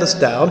won't let us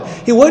down.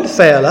 He won't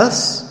fail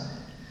us.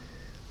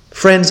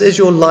 Friends, is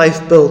your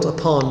life built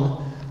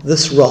upon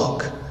this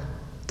rock,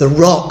 the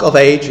rock of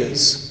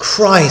ages,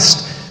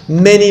 Christ.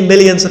 Many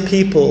millions of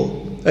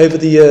people over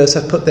the years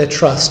have put their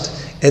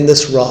trust in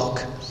this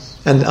rock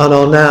and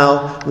are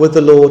now with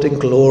the Lord in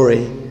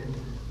glory.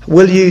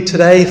 Will you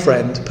today,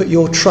 friend, put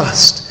your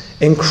trust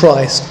in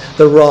Christ,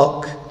 the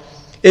rock?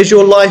 Is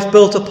your life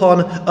built upon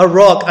a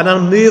rock, an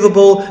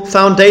unmovable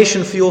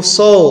foundation for your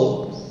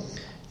soul?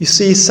 You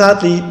see,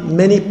 sadly,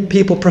 many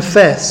people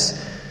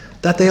profess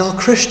that they are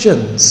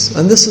Christians,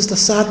 and this is the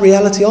sad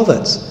reality of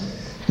it.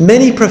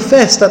 Many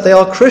profess that they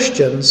are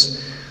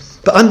Christians,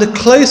 but under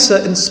closer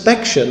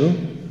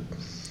inspection,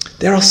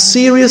 there are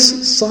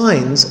serious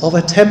signs of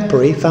a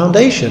temporary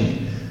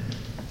foundation,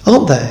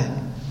 aren't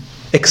there?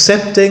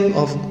 Accepting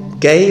of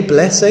gay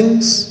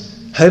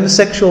blessings,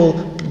 homosexual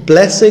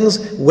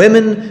blessings,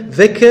 women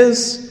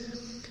vicars,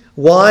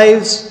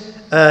 wives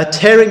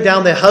tearing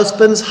down their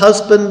husbands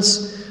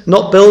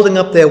not building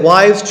up their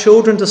wives,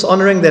 children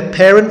dishonouring their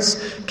parents,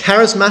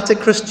 charismatic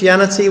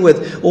Christianity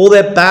with all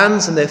their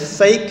bands and their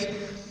fake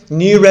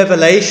new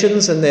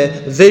revelations and their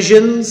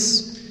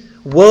visions,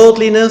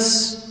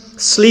 worldliness,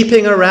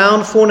 sleeping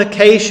around,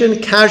 fornication,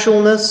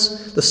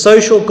 casualness, the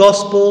social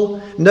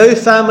gospel, no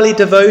family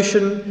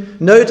devotion,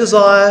 no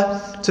desire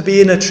to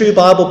be in a true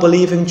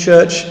Bible-believing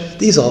church.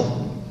 These are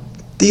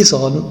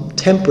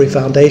temporary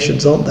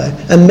foundations, aren't they?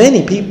 And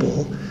many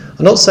people,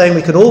 I'm not saying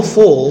we can all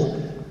fall,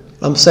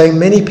 I'm saying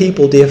many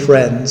people, dear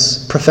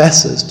friends,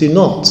 professors, do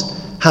not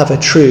have a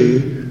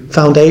true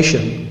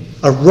foundation,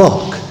 a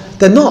rock.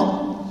 They're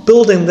not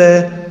building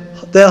their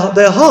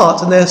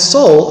heart and their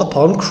soul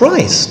upon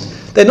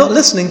Christ. They're not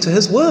listening to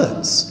his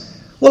words.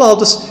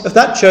 Well, if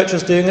that church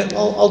is doing it,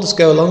 I'll just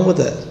go along with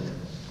it.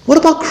 What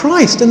about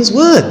Christ and his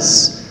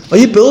words? Are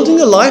you building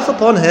your life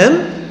upon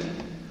him?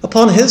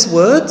 Upon his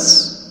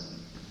words?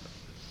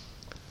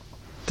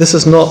 This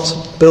is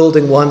not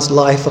building one's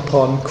life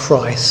upon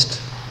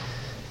Christ.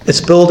 It's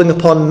building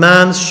upon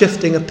man's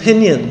shifting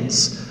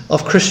opinions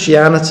of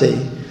Christianity,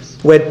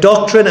 where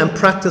doctrine and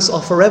practice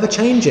are forever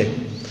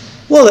changing.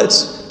 Well,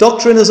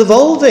 doctrine is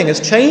evolving, it's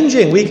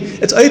changing,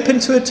 it's open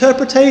to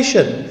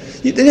interpretation.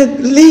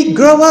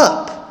 Grow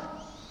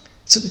up.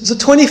 It's the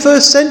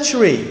 21st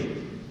century.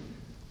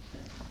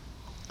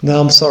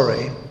 No, I'm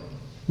sorry.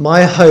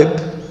 My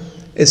hope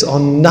is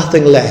on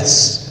nothing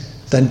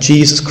less than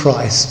Jesus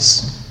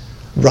Christ's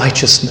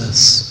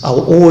righteousness. I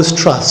will always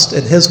trust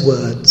in his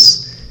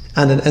words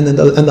and in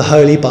the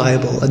Holy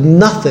Bible, and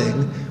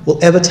nothing will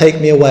ever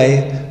take me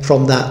away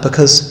from that,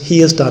 because he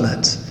has done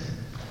it.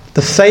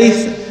 The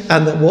faith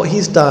and what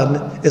he's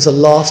done is a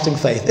lasting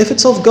faith. If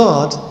it's of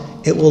God,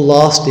 it will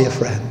last, dear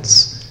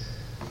friends.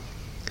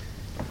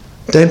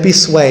 Don't be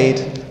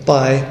swayed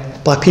by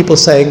people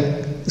saying,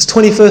 it's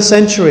 21st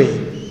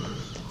century,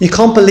 you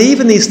can't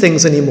believe in these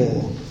things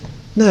anymore.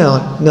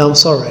 No, I'm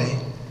sorry.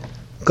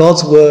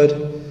 God's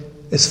word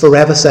is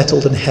forever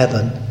settled in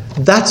heaven.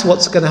 That's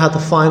what's going to have the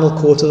final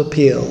court of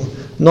appeal,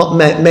 not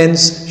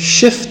men's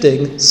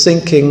shifting,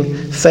 sinking,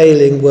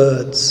 failing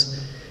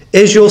words.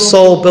 Is your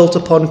soul built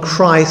upon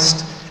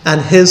Christ and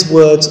his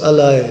words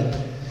alone?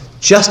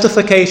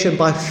 Justification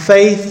by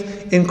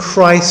faith in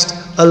Christ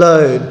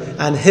alone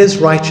and his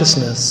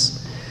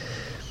righteousness.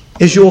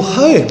 Is your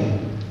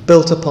home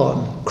built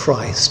upon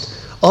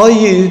Christ? Are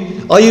you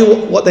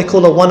what they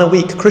call a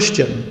one-a-week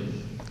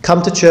Christian?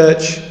 Come to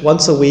church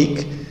once a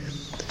week,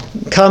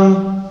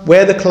 come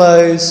wear the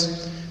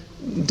clothes,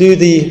 do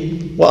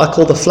what I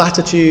call the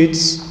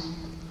platitudes,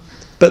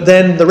 but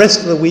then the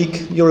rest of the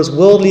week you're as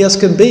worldly as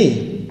can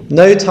be.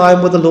 No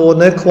time with the Lord,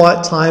 no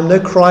quiet time, no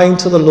crying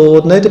to the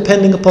Lord, no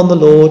depending upon the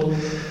Lord,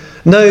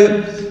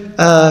 no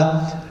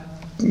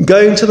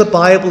going to the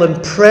Bible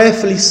and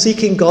prayerfully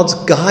seeking God's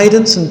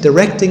guidance and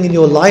directing in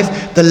your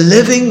life, the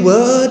living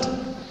word,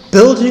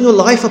 building your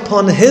life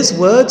upon his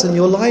words in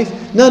your life.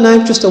 No,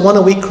 just a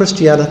one-a-week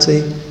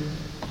Christianity.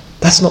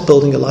 That's not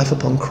building your life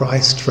upon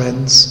Christ,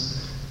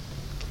 friends.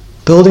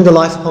 Building the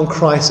life upon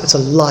Christ, it's a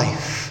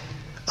life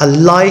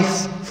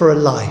for a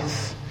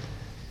life.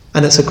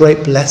 And it's a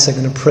great blessing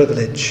and a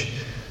privilege.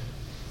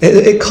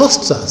 It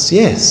costs us,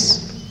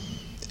 yes.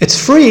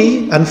 It's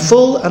free and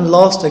full and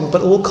lasting,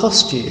 but it will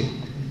cost you.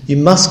 You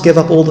must give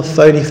up all the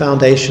phony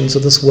foundations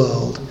of this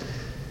world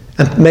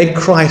and make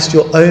Christ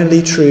your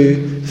only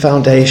true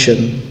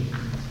foundation.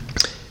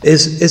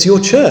 Is your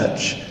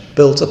church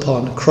built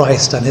upon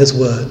Christ and his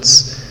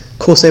words? Of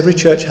course, every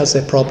church has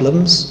their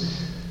problems.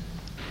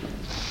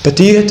 But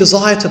do you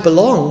desire to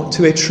belong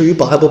to a true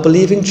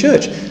Bible-believing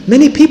church?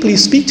 Many people you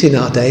speak to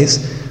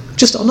nowadays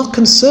just are not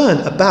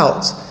concerned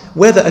about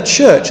whether a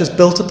church is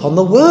built upon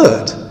the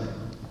Word.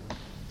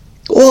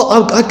 Or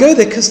I go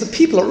there because the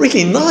people are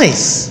really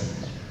nice.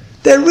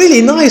 They're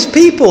really nice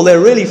people.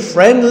 They're really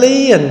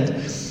friendly, and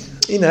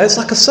it's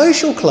like a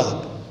social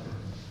club.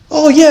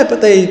 Oh yeah, but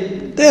they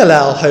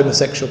allow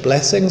homosexual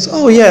blessings.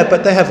 Oh yeah,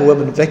 but they have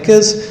women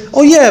vicars.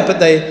 Oh yeah, but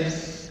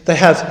they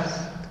have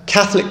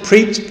Catholic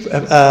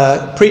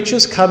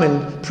preachers come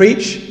and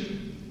preach.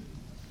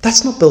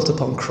 That's not built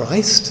upon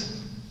Christ,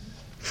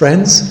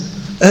 friends.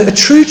 A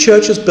true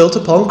church is built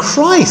upon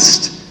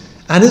Christ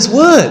and his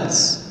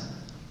words.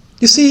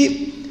 You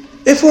see,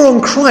 If we're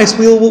on Christ,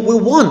 we'll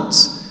want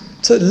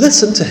to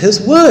listen to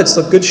his words,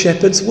 the Good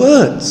Shepherd's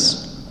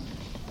words.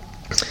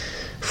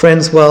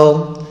 Friends,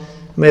 well,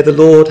 may the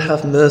Lord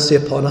have mercy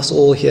upon us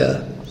all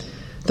here,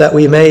 that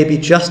we may be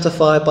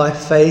justified by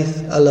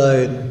faith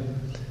alone,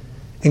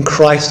 in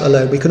Christ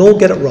alone. We can all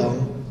get it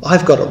wrong.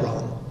 I've got it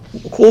wrong.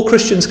 All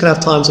Christians can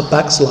have times of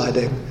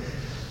backsliding.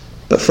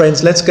 But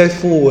friends, let's go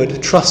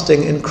forward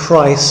trusting in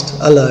Christ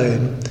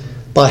alone,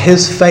 by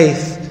his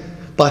faith,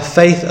 by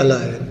faith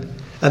alone.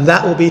 And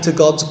that will be to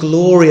God's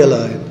glory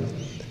alone,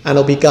 and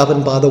will be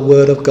governed by the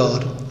word of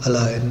God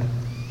alone.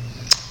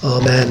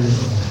 Amen.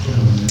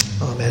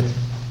 Amen.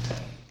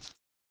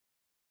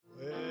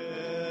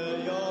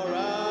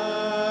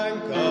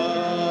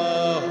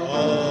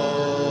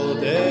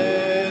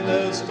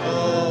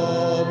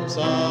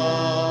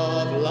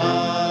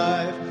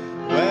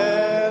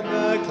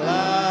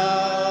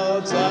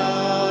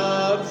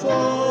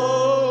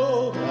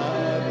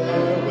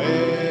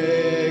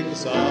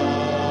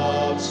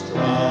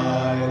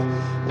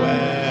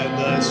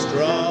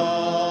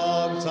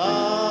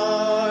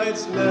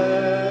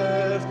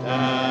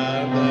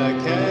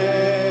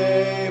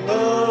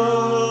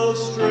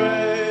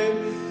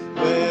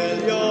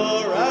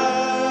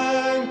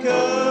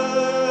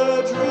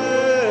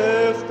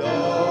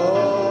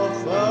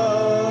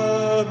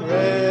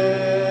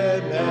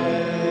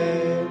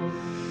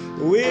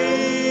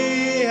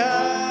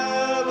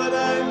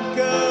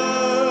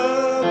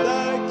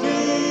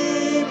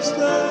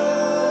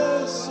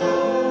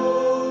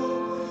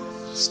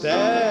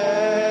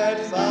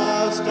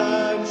 Steadfast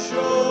and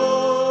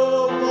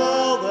sure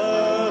while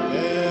the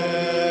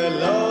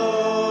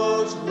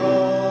billows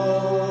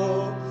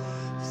roll,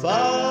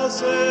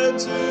 fastened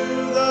to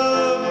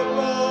the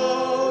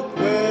rock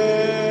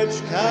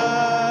which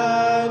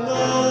cannot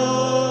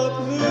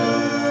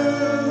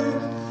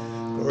move,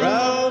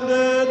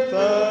 grounded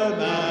firm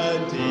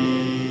and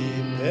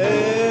deep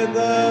in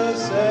the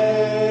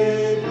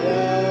Saviour's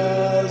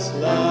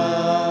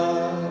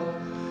love.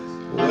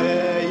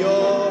 Where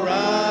your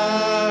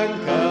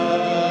anchor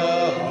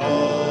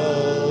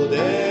hold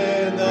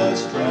in the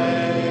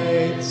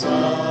straits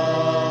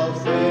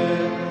of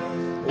fear,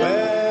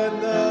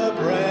 when the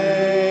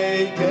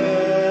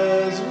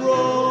breakers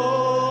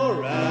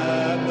roar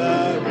and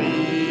the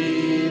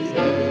reef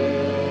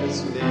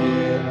is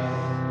near,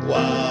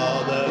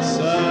 while the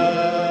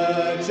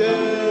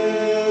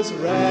surges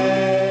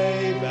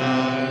rave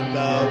and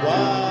the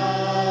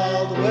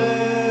wild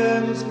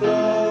winds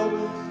blow,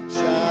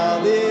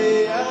 shall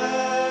the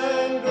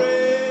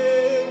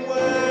angry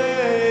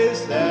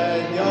waves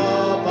then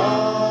your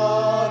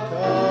bark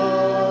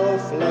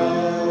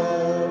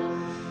o'erflow.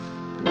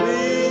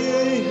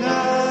 We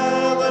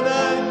have an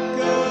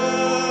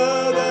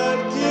anchor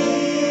that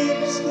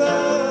keeps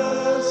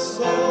the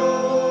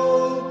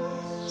soul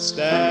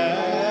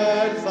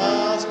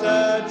steadfast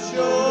and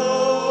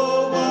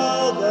sure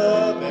while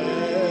the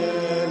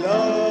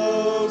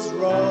billows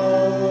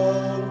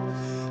roll,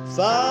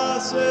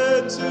 fastened